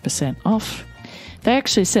 5% off. They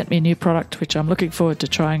actually sent me a new product, which I'm looking forward to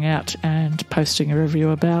trying out and posting a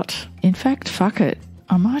review about. In fact, fuck it.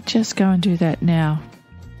 I might just go and do that now.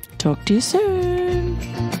 Talk to you soon.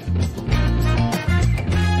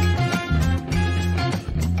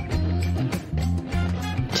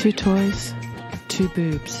 2 toys, 2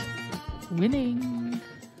 boobs. Winning.